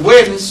buyer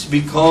wins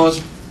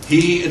because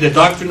the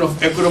doctrine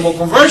of equitable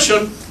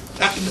conversion,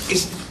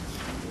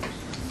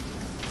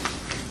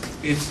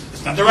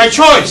 it's not the right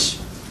choice,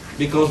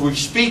 because we're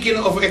speaking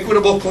of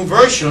equitable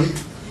conversion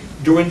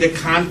during the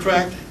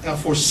contract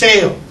for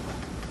sale.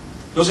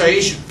 Those are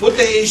issues. Put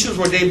the issues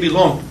where they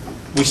belong.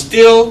 We're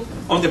still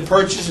on the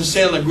purchase and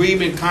sale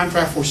agreement,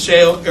 contract for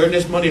sale,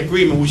 earnest money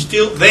agreement. We're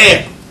still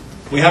there.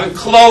 We haven't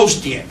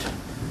closed yet.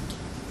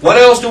 What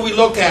else do we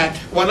look at?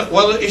 What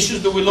other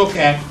issues do we look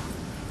at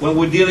when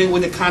we're dealing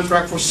with the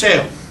contract for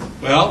sale?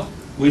 Well,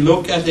 we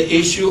look at the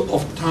issue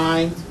of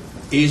time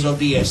is of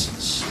the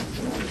essence.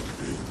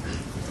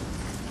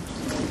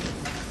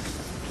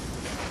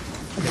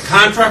 The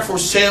contract for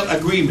sale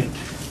agreement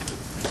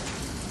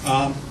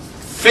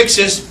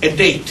fixes a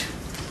date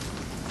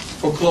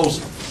for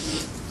closing. It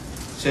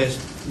says,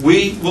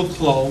 we will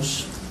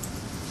close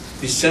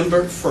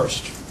December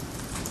 1st.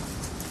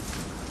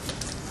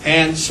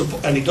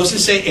 And it doesn't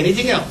say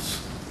anything else.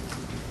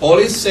 All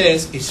it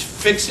says is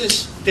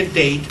fixes the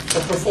date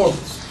of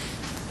performance.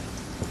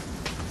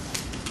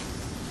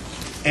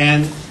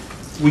 And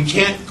we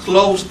can't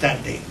close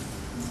that date.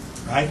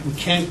 Right? We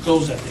can't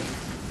close that date.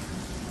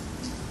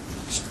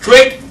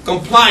 Strict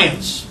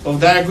compliance of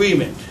that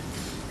agreement,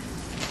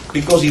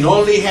 because it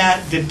only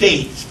had the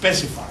date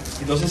specified.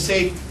 It doesn't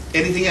say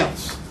anything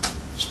else.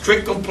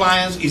 Strict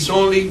compliance is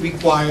only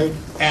required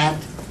at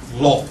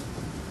law.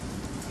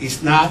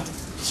 It's not,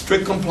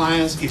 strict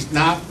compliance is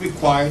not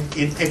required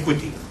in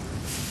equity.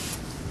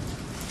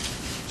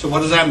 So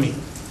what does that mean?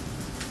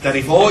 That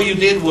if all you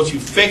did was you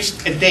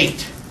fixed a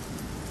date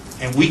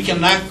and we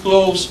cannot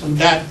close on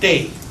that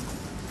day,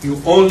 your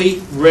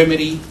only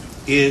remedy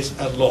is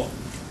at law.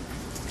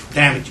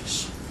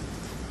 Damages.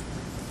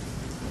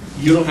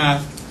 You don't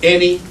have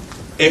any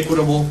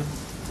equitable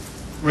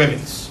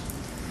remedies.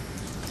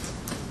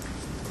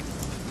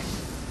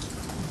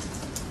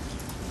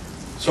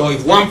 So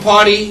if one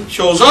party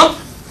shows up,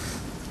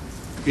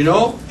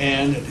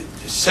 and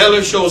the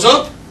seller shows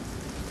up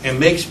and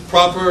makes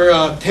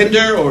proper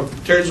tender or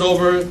turns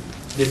over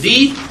the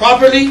deed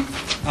properly,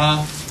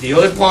 the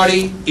other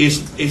party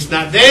is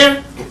not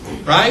there,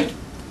 right?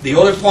 The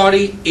other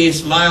party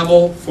is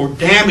liable for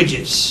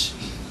damages.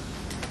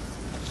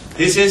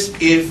 This is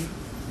if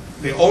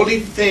the only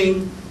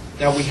thing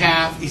that we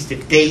have is the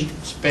date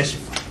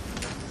specified.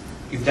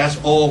 If that's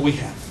all we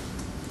have.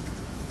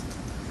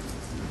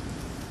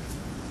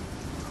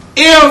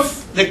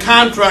 If the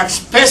contract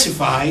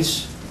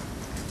specifies,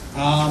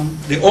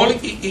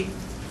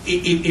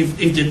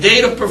 if the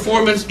date of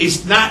performance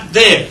is not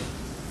there,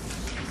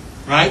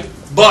 right?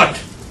 But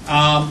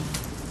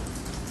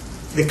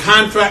the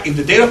contract, if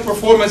the date of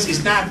performance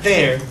is not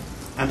there,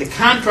 and the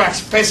contract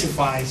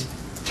specifies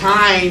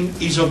time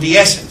is of the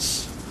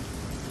essence,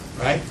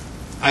 right?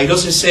 It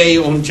doesn't say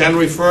on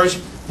January 1st,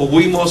 but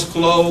we must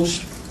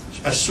close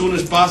as soon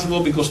as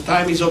possible because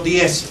time is of the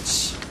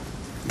essence.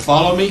 You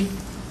follow me?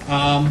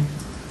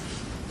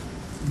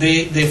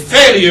 The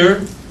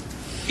failure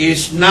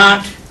is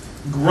not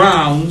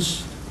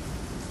grounds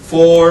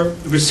for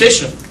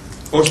rescission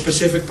or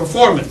specific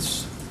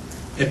performance.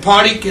 A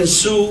party can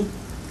sue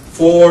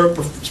for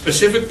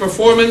specific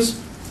performance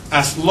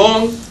as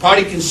long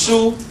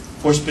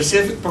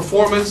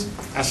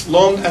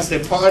as the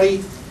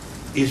party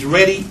is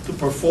ready to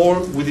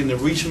perform within a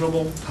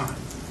reasonable time.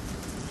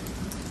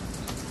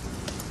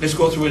 Let's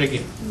go through it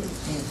again.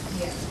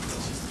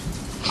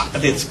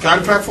 The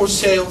contract for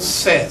sale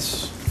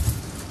says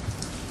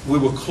we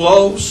will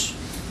close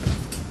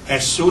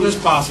as soon as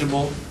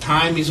possible.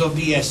 Time is of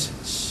the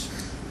essence,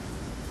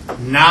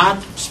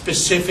 not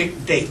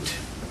specific date.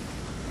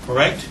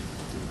 Correct?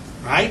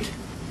 Right?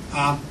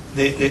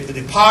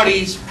 The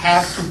parties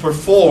have to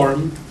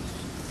perform.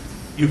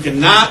 You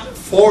cannot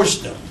force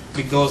them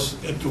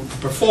to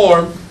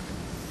perform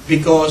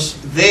because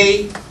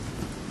they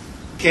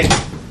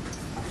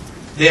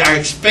are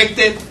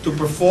expected to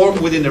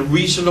perform within a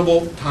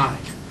reasonable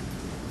time.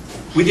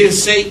 We didn't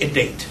say a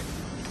date.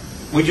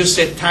 We just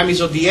said time is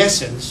of the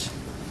essence,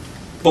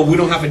 but we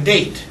don't have a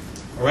date.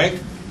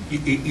 Correct?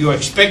 You are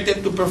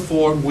expected to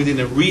perform within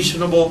a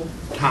reasonable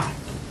time.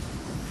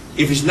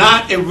 If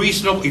a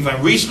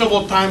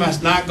reasonable time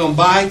has not gone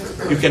by,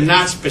 you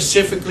cannot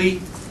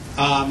specifically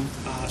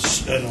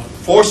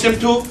force them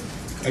to,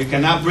 or you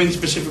cannot bring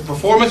specific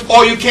performance,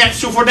 or you can't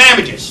sue for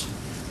damages.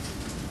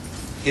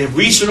 A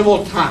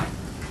reasonable time.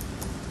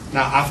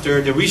 Now,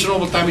 after the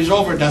reasonable time is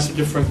over, that's a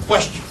different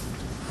question.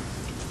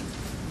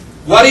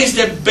 What is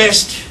the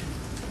best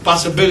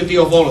possibility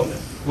of all of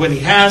them? When he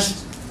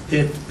has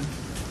the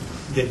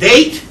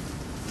date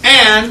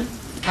and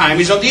time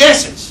is of the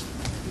essence.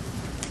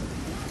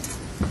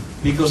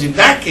 Because in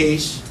that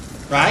case,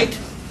 right,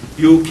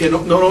 you can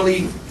not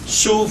only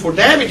sue for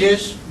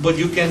damages, but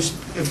you can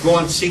go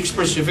and seek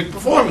specific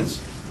performance.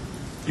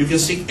 You can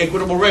seek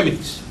equitable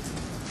remedies.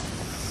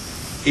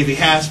 If it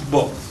has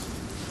both.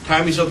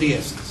 Time is of the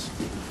essence.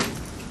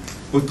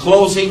 We're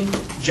closing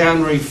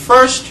January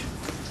 1st.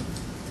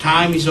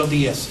 Time is of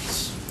the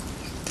essence.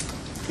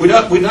 We're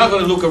not going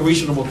to look at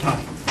reasonable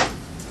time.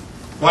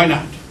 Why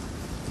not?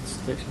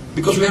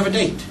 Because we have a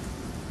date.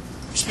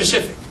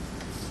 Specific.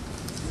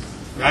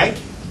 Right?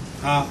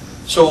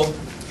 So,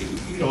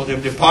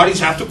 the parties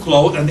have to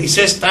close, and it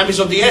says time is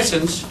of the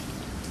essence.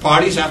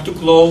 Parties have to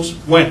close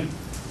when?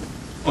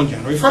 On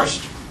January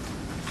 1st.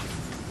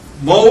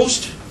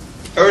 Most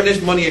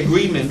earnest money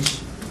agreements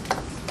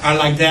are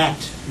like that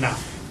now.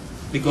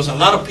 Because a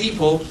lot of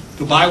people,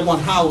 to buy one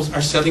house,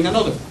 are selling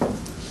another one.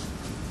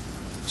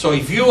 So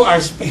if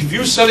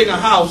you're selling a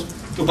house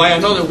to buy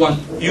another one,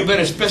 you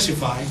better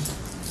specify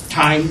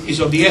time is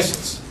of the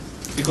essence.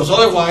 Because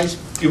otherwise,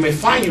 you may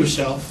find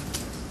yourself,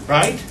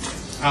 right,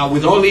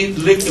 with only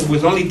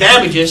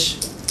damages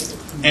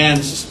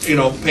and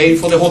paying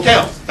for the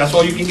hotel. That's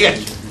all you can get.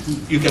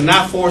 You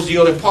cannot force the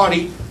other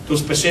party to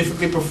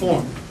specifically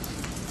perform.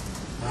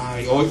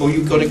 All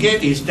you're going to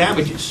get is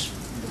damages,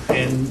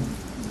 and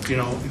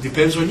it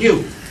depends on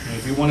you.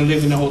 If you want to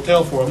live in a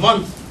hotel for a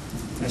month,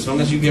 as long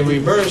as you get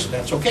reimbursed,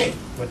 that's okay.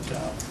 But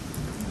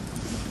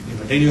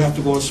then you have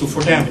to go and sue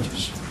for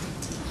damages.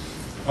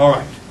 All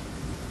right.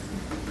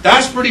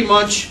 That's pretty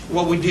much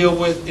what we deal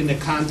with in the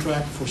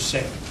contract for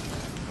sale.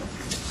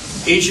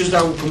 Issues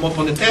that will come up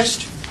on the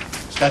test,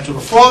 statute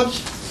of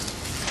frauds,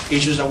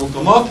 issues that will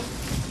come up,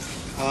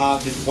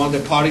 one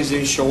of the parties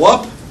didn't show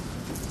up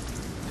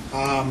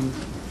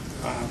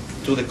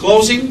to the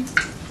closing,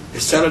 the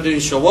seller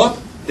didn't show up,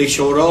 they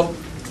showed up,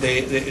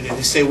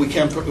 they say we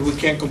can't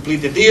complete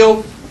the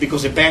deal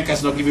because the bank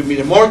has not given me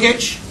the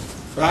mortgage,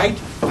 right?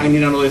 I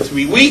need another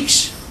 3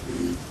 weeks.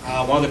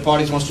 One of the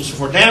parties wants to sue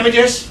for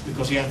damages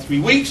because he had 3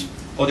 weeks,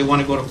 or they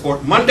want to go to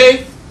court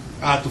Monday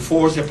to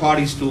force the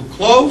parties to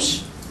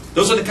close.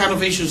 Those are the kind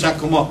of issues that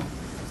come up.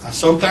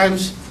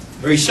 Sometimes,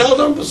 very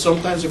seldom, but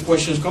sometimes the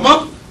questions come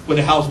up where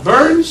the house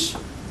burns.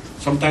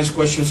 Sometimes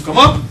questions come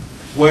up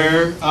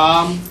where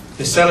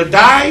the seller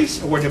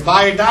dies or where the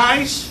buyer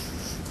dies.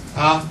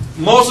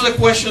 Most of the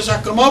questions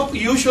that come up,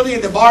 usually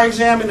in the bar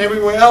exam and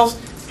everywhere else,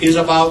 is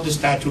about the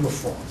statute of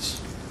frauds.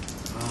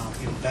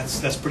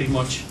 That's pretty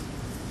much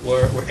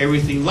where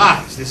everything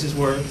lies. This is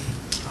where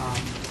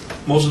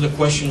most of the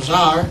questions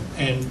are,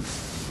 and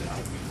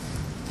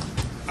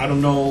I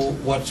don't know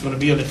what's going to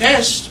be on the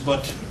test,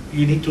 but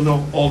you need to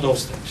know all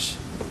those things.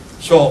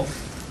 So,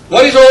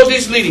 what is all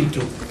this leading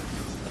to?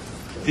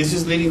 This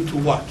is leading to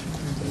what?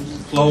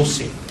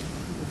 Closing.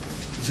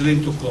 It's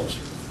leading to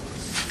closing.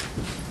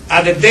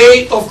 At the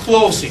day of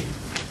closing,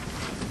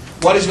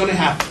 what is going to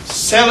happen?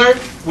 Seller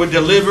will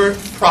deliver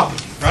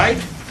property,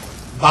 right?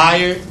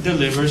 Buyer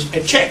delivers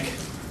a check.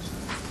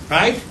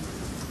 right?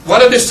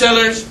 What are the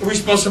seller's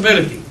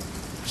responsibility?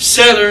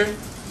 Seller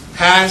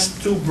has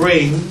to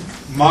bring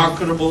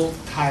marketable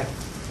title.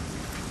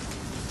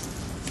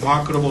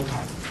 Marketable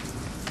title.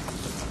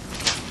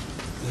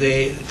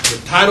 The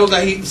title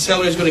that the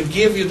seller is going to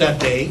give you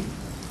that day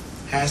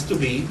has to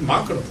be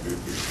marketable.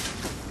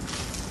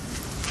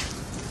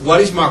 What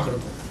is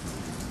marketable?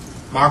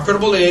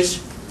 Marketable is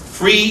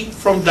free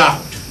from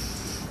doubt.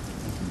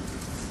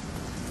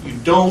 You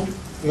don't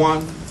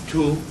want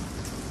to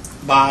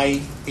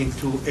buy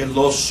into a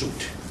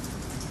lawsuit.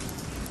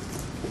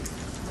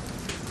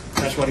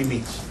 That's what it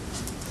means.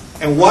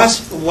 And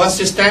what's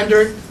the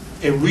standard?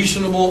 A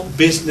reasonable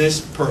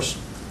business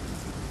person.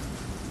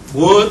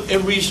 Would a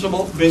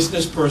reasonable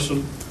business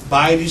person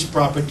buy this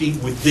property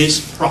with this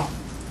prop?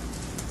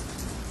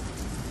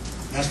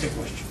 That's the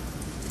question.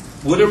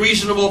 Would a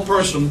reasonable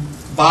person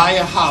buy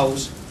a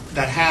house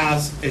that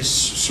has a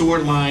sewer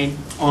line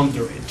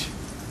under it?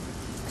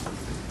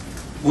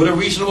 Would a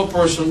reasonable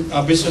person,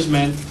 a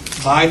businessman,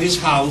 buy this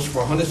house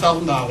for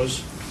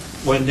 $100,000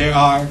 when there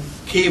are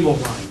cable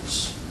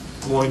lines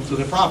going to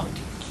the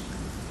property?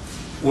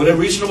 Would a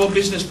reasonable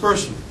business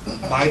person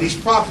buy this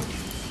property,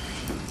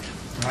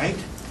 right,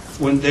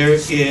 when there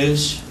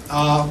is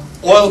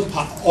oil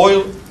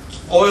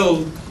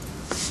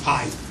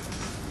pipe,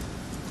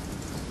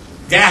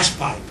 gas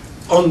pipe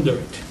under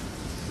it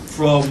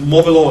from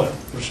Mobil Oil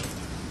or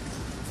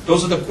something?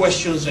 Those are the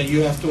questions that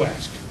you have to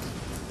ask.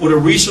 Would a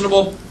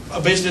reasonable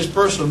business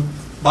person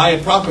buy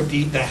a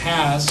property that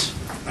has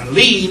a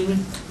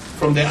lien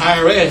from the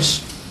IRS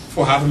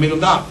for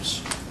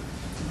 $500,000?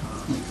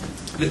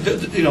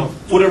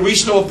 Would a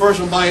reasonable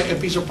person buy a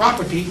piece of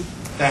property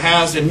that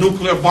has a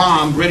nuclear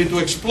bomb ready to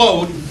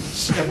explode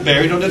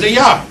buried under the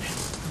yard?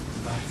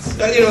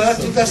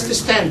 That's the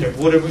standard.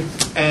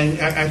 And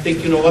I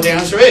think you know what the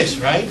answer is,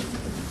 right?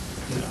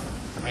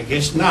 I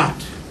guess not.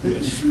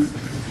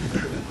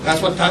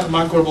 That's what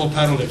marketable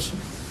title is.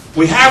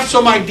 We have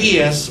some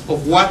ideas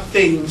of what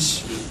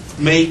things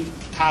make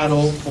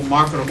title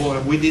marketable,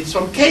 and we did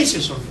some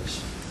cases on this,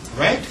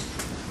 right?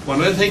 One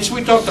of the things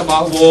we talked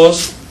about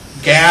was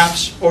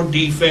gaps or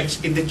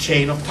defects in the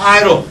chain of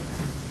title.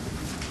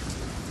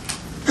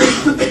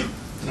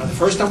 Now, the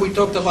first time we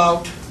talked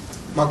about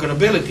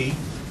marketability,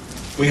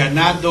 we had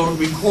not done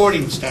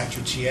recording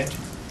statutes yet,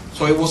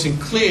 so it wasn't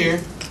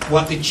clear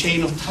what the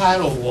chain of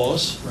title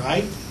was,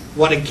 right?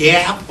 What a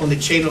gap on the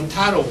chain of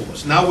title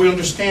was. Now we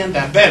understand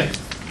that better,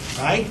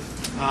 right?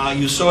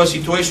 You saw a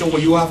situation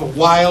where you have a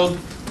wild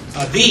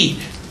deed,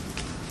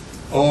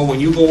 or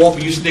when you go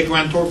up using the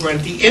grantor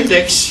grantee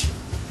index,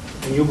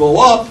 and you go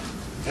up,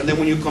 and then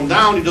when you come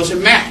down, it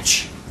doesn't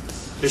match.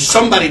 There's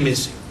somebody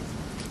missing.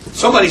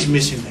 Somebody's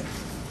missing there.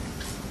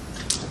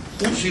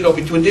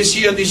 Between this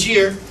year and this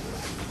year,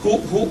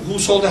 who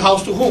sold the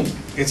house to whom?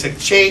 It's a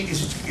chain.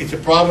 It's a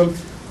problem.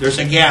 There's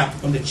a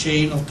gap on the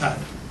chain of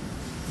title.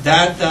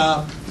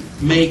 That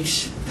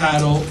makes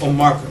title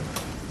unmarketable.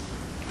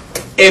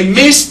 A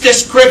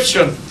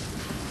misdescription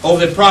of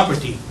the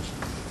property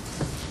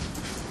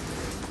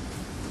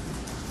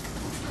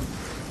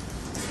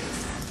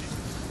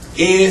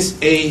is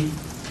a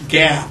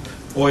gap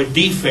or a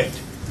defect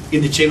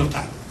in the chain of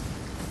title.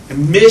 A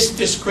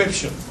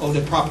misdescription of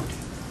the property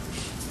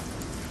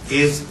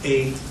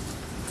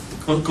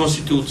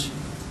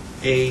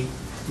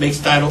makes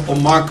title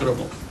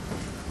unmarketable.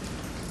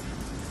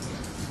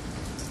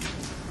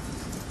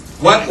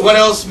 What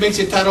else makes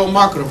a title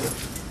unmarketable?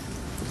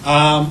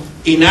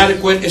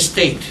 Inadequate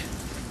estate.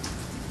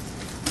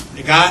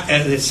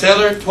 The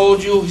seller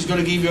told you he's going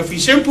to give you a fee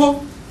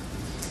simple,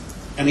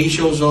 and he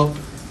shows up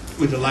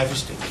with the life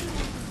estate.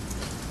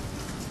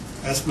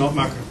 That's not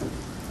marketable.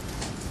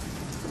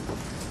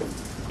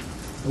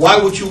 Why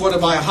would you want to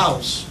buy a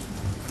house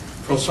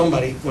from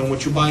somebody when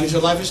what you're buying is a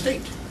life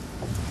estate?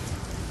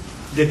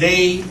 The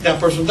day that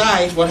person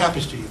dies, what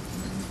happens to you?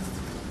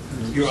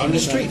 You're on the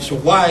street. So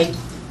why,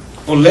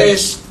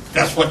 unless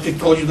that's what they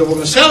told you they were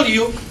going to sell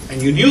you,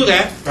 and you knew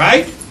that,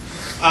 right?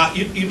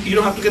 You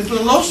don't have to get into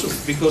a lawsuit,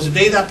 because the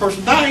day that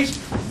person dies,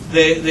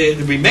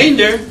 the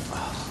remainder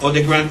or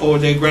the grantor,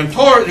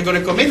 they're going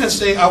to come in and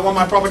say, I want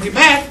my property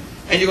back,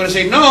 and you're going to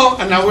say no,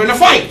 and now we're in a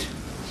fight,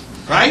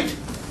 right?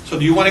 So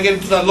do you want to get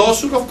into that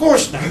lawsuit? Of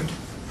course not.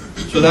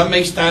 So that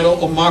makes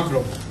title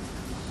unmarketable.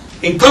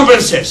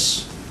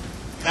 Encumbrances,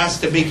 that's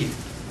the biggie.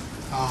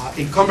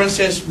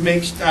 Encumbrances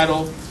makes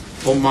title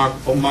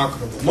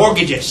unmarketable.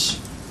 Mortgages,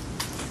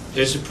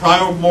 there's a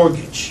prior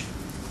mortgage,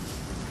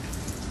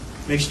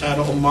 makes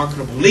title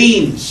unmarketable.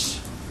 Liens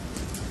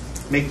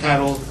make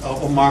title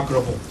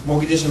unmarketable.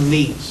 Mortgages and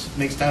liens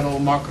makes title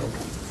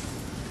unmarketable.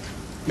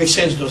 Makes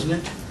sense, doesn't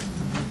it?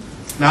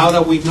 Now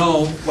that we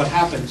know what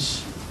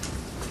happens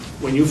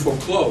when you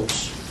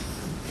foreclose,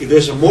 if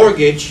there's a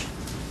mortgage,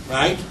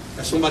 right,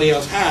 that somebody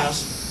else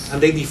has,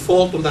 and they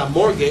default on that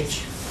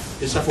mortgage,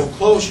 it's a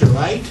foreclosure,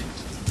 right?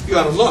 You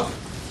out of luck.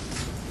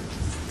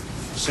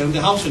 Send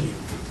the house on you.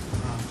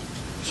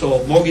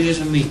 So mortgages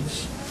and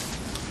liens.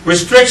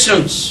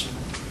 Restrictions.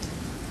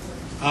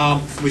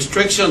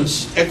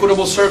 Restrictions,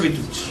 equitable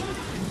servitudes.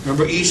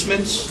 Remember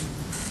easements?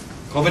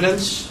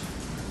 covenants,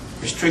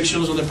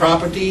 restrictions on the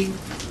property,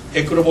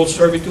 equitable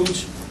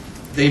servitudes,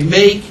 they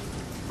make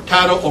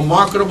title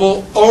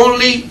unmarketable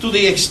only to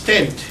the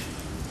extent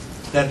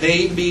that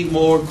they be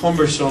more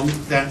cumbersome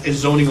than a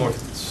zoning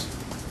ordinance.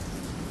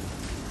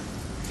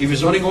 If a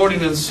zoning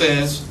ordinance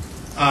says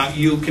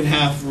you can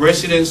have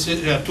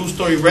residences,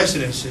 two-story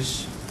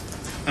residences,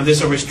 and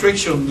there's a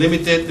restriction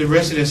limited the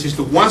residences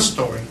to 1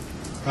 story,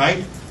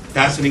 right?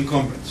 That's an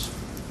encumbrance.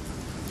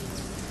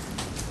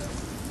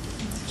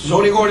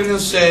 Zoning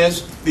ordinance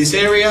says this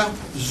area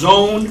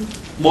zoned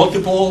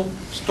multiple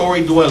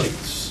story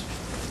dwellings,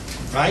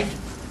 right?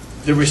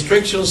 The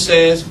restriction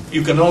says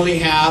you can only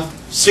have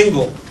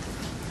single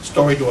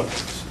story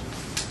dwellings.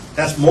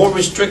 That's more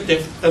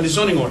restrictive than the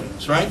zoning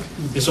ordinance, right?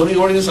 The zoning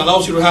ordinance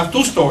allows you to have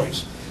 2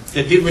 stories.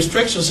 The deed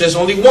restriction says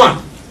only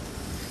 1.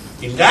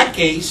 In that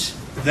case,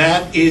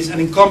 that is an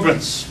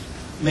encumbrance,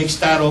 makes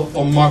title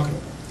unmarketable.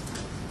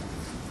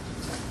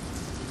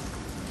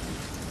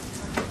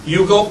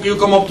 You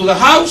come up to the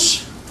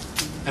house,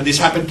 and this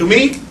happened to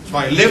me, so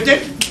I lived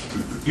it.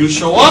 You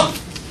show up,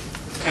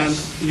 and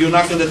you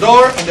knock on the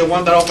door, and the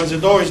one that opens the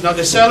door is not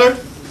the seller,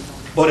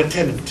 but a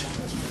tenant.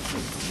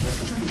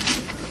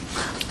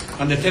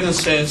 And the tenant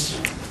says,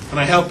 "Can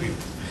I help you?"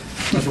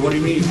 I said, "What do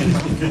you mean you can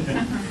help me?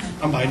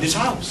 I'm buying this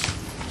house."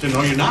 I said,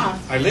 "No, you're not.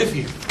 I live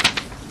here."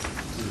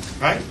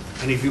 Right?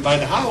 And if you buy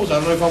the house, I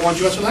don't know if I want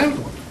you as a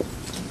landlord.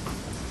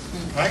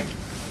 Right?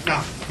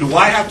 Now, do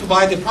I have to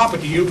buy the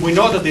property? We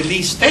know that the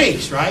lease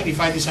stays, right? If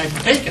I decide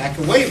to take it, I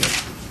can waive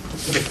it.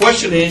 So the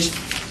question is,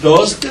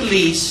 does the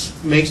lease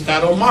make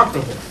that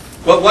unmarketable?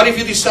 Well, what if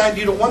you decide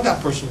you don't want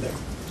that person there?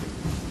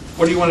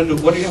 What do you want to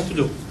do? What do you have to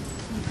do?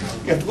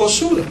 You have to go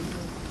sue them.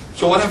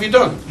 So what have you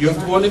done? You have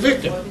to go and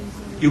evict them.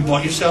 You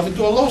bought yourself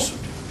into a lawsuit.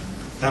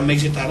 That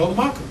makes it title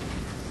unmarketable.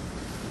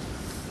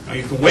 Now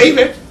you can waive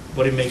it,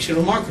 but it makes it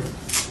unmarketable.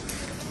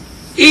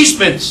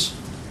 Easements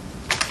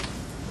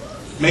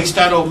makes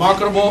title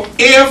unmarketable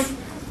if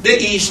the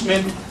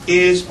easement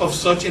is of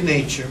such a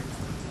nature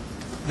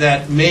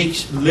that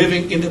makes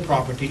living in the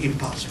property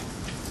impossible,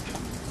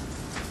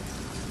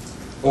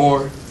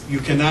 or you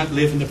cannot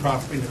live in the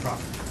property.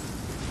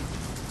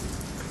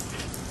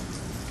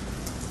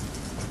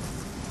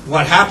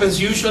 What happens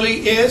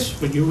usually is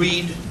when you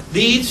read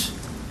deeds,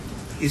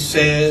 it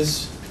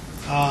says,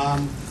 "I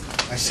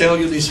sell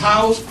you this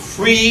house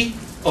free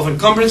of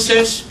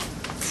encumbrances,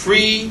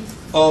 free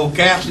of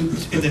gaps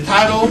in the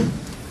title,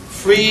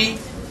 free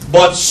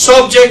but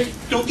subject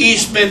to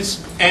easements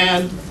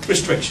and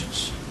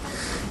restrictions."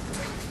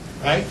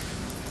 Right?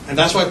 And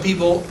that's why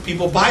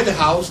people buy the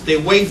house, they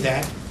waive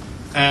that,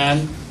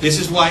 and this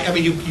is why, I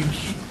mean,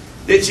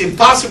 it's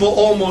impossible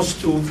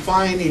almost to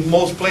find in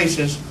most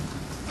places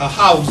a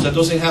house that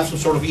doesn't have some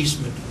sort of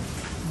easement.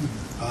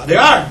 There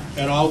are,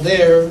 out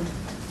there,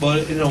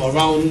 but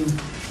around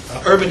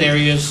urban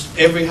areas,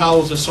 every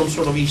house has some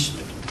sort of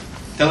easement.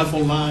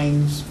 Telephone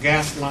lines,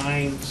 gas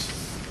lines,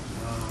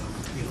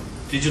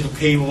 digital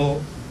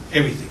cable,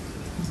 everything.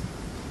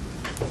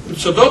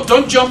 So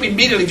don't jump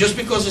immediately. Just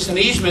because it's an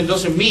easement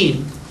doesn't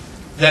mean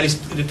that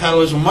the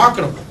title is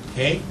unmarketable.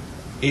 Okay,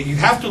 you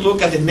have to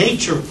look at the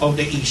nature of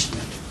the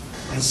easement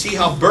and see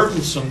how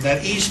burdensome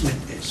that easement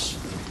is.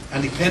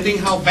 And depending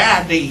how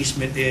bad the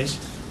easement is,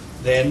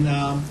 then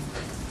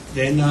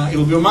it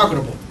will be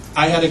unmarketable.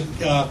 I had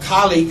a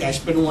colleague. I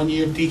spent 1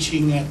 year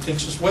teaching at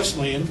Texas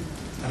Wesleyan,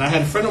 and I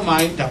had a friend of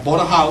mine that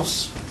bought a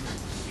house.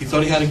 He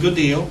thought he had a good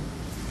deal,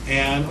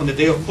 and on the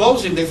day of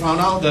closing, they found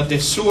out that the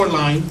sewer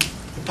line,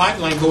 the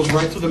pipeline, goes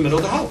right through the middle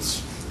of the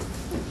house.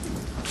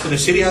 So the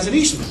city has an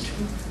easement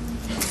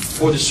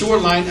for the sewer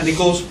line, and it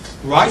goes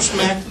right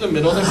smack to the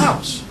middle of the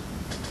house.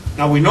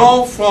 Now we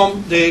know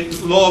from the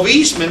law of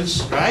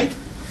easements, right,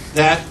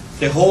 that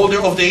the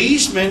holder of the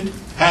easement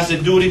has the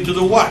duty to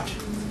do what?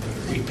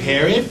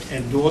 Repair it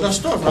and do all that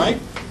stuff, right?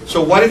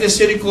 So what if the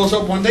city goes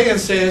up one day and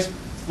says,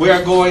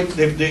 we're going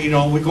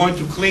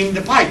to clean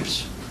the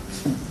pipes,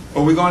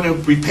 or we're going to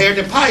repair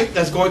the pipe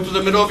that's going through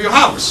the middle of your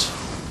house?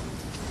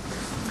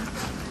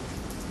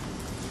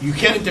 You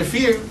can't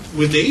interfere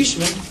with the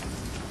easement.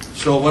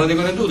 So what are they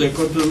going to do? They're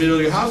going to the middle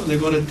of your house and they're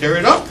going to tear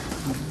it up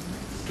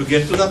to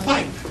get to that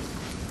pipe,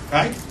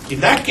 right?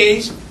 In that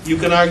case, you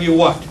can argue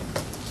what?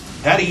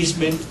 That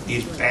easement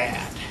is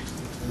bad.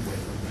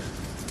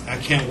 I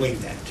can't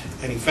waive that.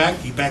 And in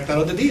fact, he backed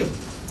out of the deal.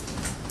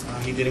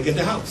 He didn't get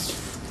the house.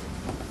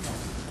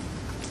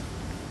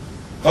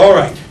 All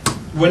right.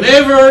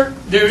 Whenever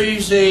there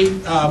is the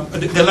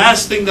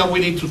last thing that we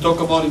need to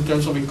talk about in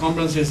terms of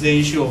encumbrance is the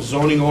issue of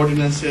zoning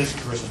ordinances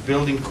versus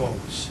building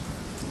codes.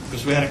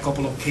 Because we had a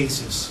couple of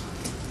cases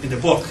in the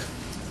book.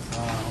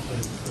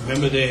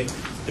 Remember the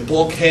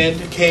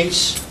bulkhead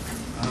case?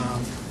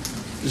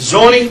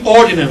 Zoning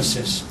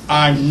ordinances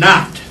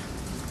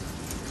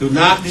do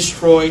not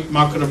destroy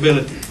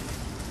marketability,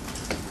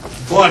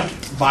 but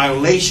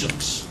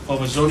violations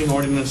of a zoning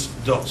ordinance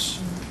does.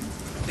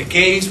 The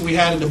case we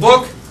had in the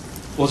book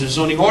was a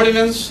zoning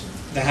ordinance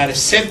that had a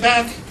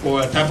setback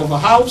for a type of a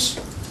house,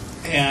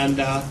 and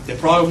the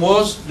problem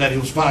was that it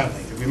was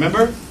violated.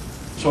 Remember?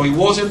 So it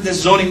wasn't the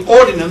zoning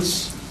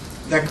ordinance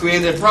that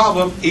created the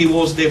problem, it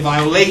was the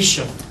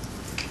violation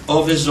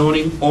of the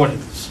zoning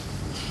ordinance.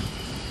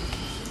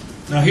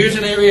 Now here's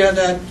an area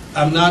that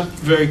I'm not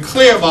very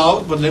clear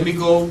about, but let me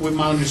go with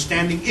my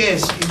understanding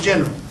is, in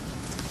general,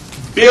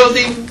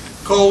 building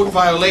code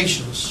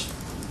violations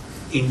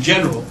in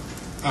general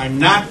are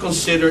not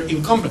considered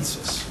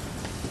encumbrances.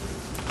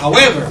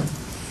 However,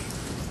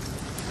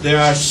 there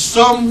are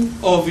some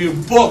of your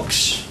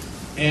books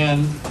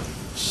and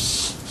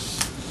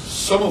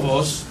some of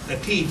us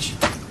that teach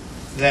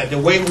that the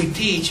way we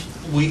teach,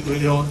 we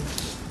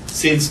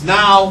since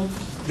now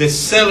the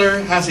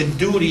seller has a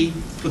duty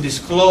to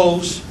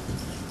disclose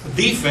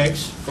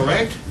defects,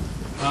 correct?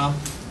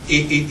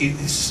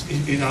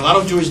 In a lot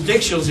of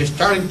jurisdictions, they're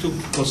starting to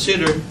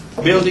consider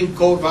building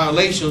code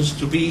violations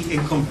to be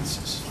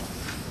encumbrances.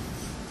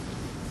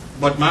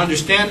 But my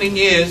understanding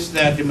is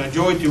that the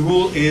majority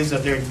rule is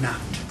that they're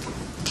not.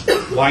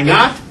 Why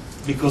not?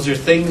 Because they're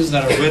things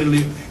that are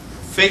readily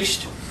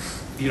fixed.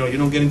 You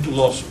don't get into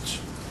lawsuits.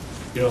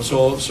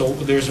 So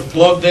there's a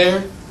plug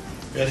there.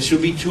 There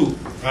should be two,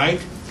 right?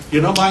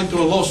 You're not buying into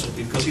a lawsuit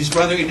because it's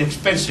rather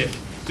inexpensive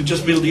to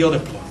just build the other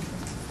plug.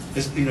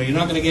 You're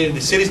not going to get it.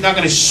 The city's not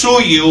going to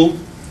sue you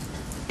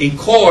in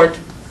court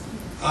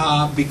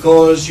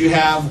because you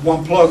have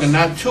one plug and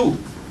not two.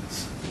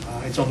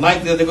 It's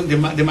unlikely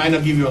that they might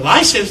not give you a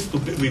license to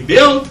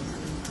rebuild.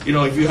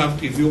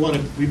 If you want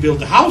to rebuild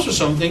the house or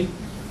something,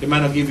 they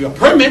might not give you a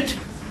permit,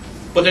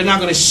 but they're not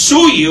going to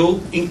sue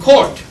you in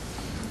court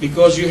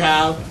because you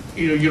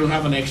don't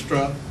have an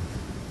extra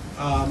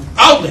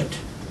outlet,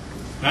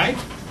 right?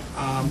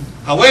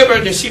 However,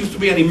 there seems to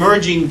be an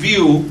emerging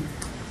view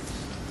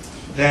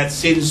that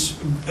since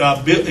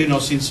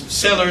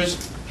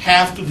sellers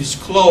have to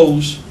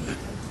disclose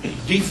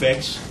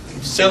defects,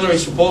 the seller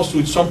is supposed to,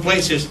 in some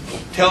places,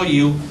 tell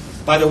you,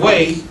 by the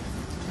way,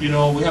 we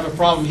have a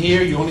problem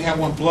here. You only have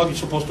one plug. You're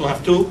supposed to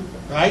have two,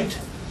 right?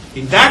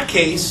 In that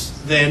case,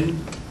 then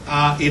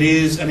it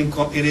is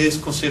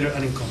considered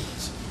an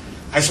encumbrance.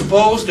 I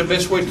suppose the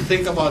best way to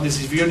think about this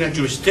is if you're in a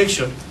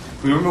jurisdiction.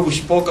 Remember, we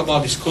spoke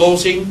about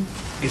disclosing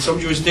in some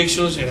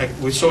jurisdictions, and like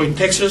we saw in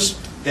Texas,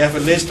 they have a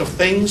list of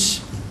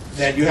things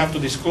that you have to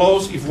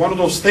disclose. If one of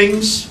those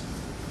things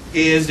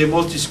is the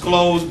most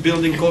disclosed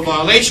building code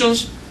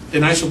violations,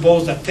 then I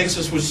suppose that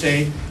Texas would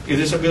say, if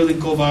there's a building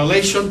code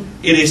violation,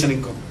 it is an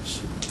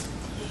encumbrance.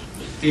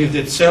 If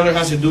the seller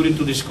has a duty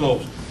to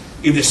disclose.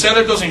 If the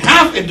seller doesn't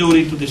have a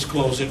duty to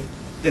disclose it,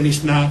 then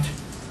it's not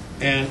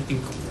an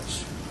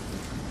encumbrance.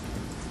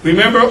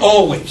 Remember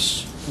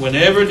always,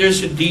 whenever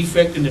there's a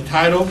defect in the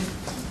title,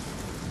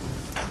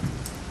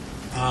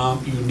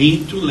 you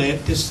need to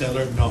let the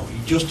seller know. You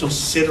just don't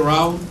sit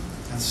around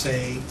and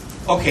say,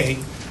 okay,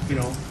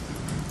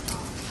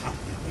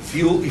 if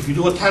you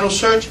do a title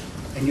search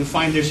and you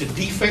find there's a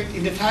defect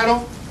in the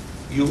title,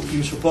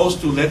 you're supposed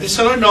to let the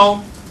seller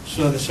know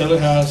so that the seller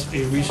has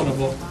a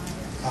reasonable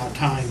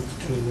time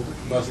to.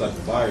 That's like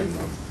the buyer,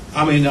 no?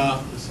 I mean,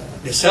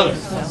 the seller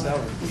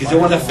is the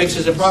one that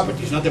fixes the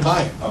property. It's not the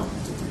buyer.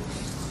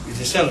 It's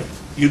the seller.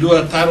 You do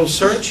a title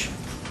search.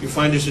 You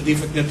find there's a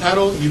defect in the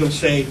title. You don't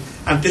say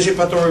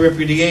anticipatory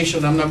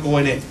repudiation. I'm not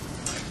going in.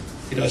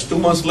 It's 2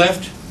 months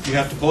left. You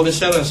have to call the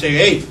seller and say,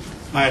 hey,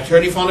 my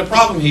attorney found a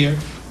problem here.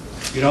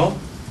 If you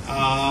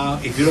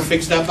don't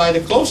fix that by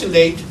the closing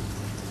date,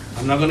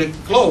 I'm not going to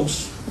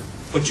close.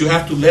 But you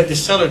have to let the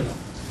seller know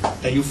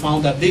that you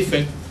found that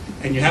defect,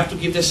 and you have to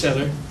give the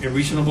seller a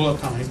reasonable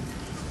time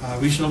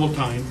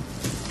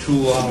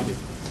to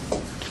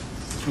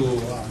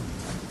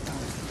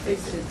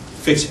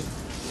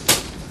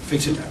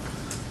fix it out.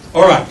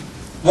 All right.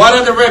 What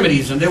are the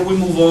remedies? And then we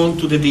move on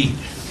to the deed.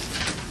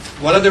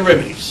 What are the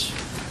remedies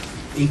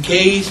in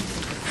case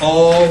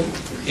of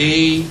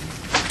a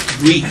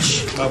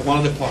breach by one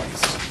of the parties?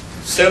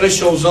 Seller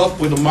shows up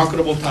with a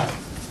marketable title,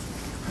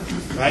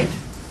 right?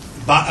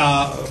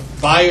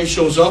 Buyer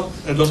shows up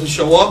and doesn't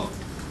show up.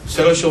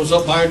 Seller shows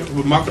up, buyer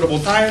with marketable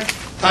title.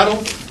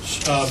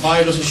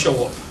 Buyer doesn't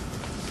show up.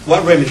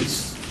 What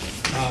remedies?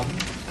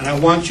 And I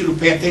want you to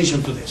pay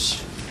attention to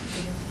this.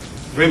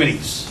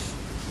 Remedies.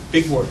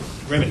 Big word.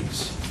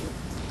 Remedies.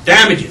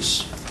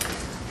 Damages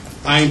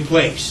are in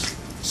place.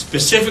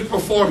 Specific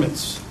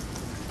performance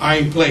are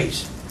in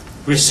place.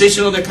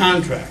 Rescission of the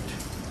contract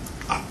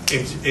are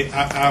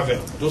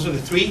available. Those are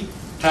the three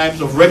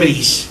types of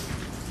remedies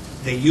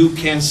that you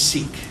can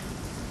seek.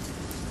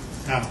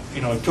 Now,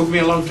 it took me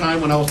a long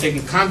time when I was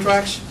taking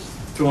contracts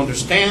to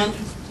understand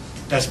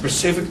that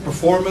specific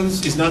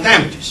performance is not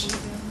damages.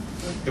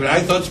 But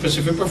I thought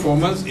specific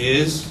performance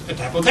is a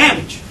type of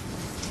damage.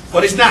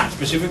 But it's not.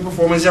 Specific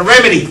performance is a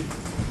remedy.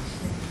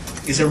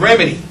 It's a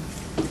remedy.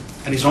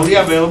 And it's only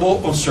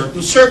available on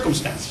certain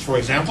circumstances. For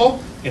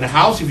example, in a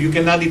house, if you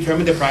cannot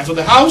determine the price of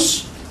the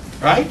house,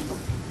 right,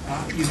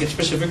 you get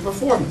specific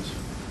performance.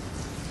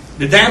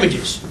 The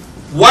damages.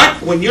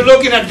 When you're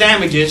looking at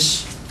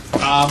damages,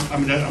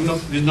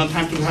 there's no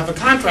time to have a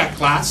contract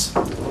class,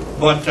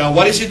 but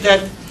what is it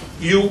that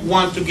you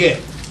want to get?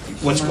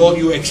 What's called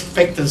your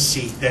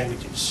expectancy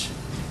damages.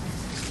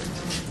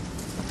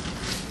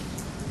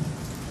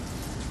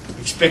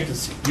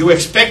 expectancy. You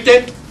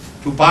expected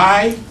to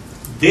buy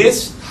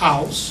this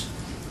house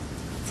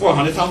for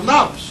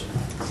 $100,000.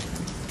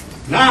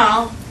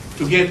 Now,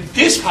 to get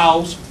this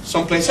house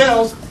someplace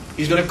else,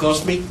 it's going to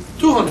cost me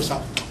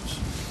 $200,000.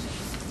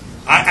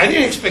 I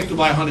didn't expect to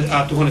buy a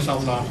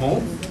 $200,000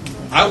 home.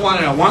 I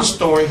wanted a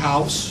one-story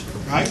house,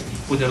 right,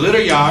 with a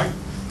little yard.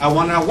 I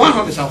wanted a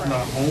 $100,000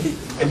 home,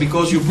 and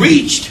because you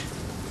reached,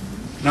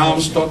 now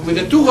I'm stuck with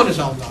a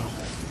 $200,000 home.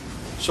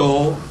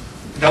 So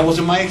that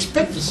wasn't my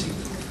expectancy.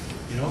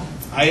 You know,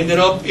 I ended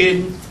up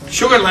in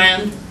Sugar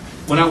Land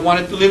when I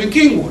wanted to live in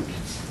Kingwood.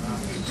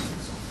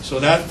 So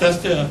that's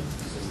the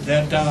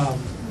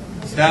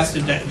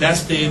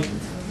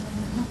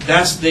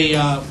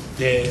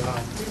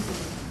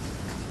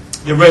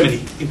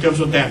remedy in terms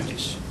of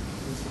damages.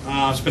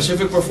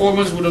 Specific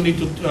performance, we don't need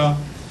to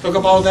talk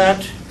about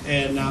that.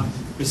 And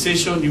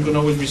rescission, you can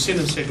always rescind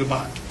and say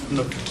goodbye in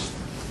the case.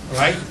 All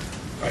right?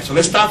 All right, so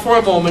let's stop for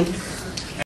a moment.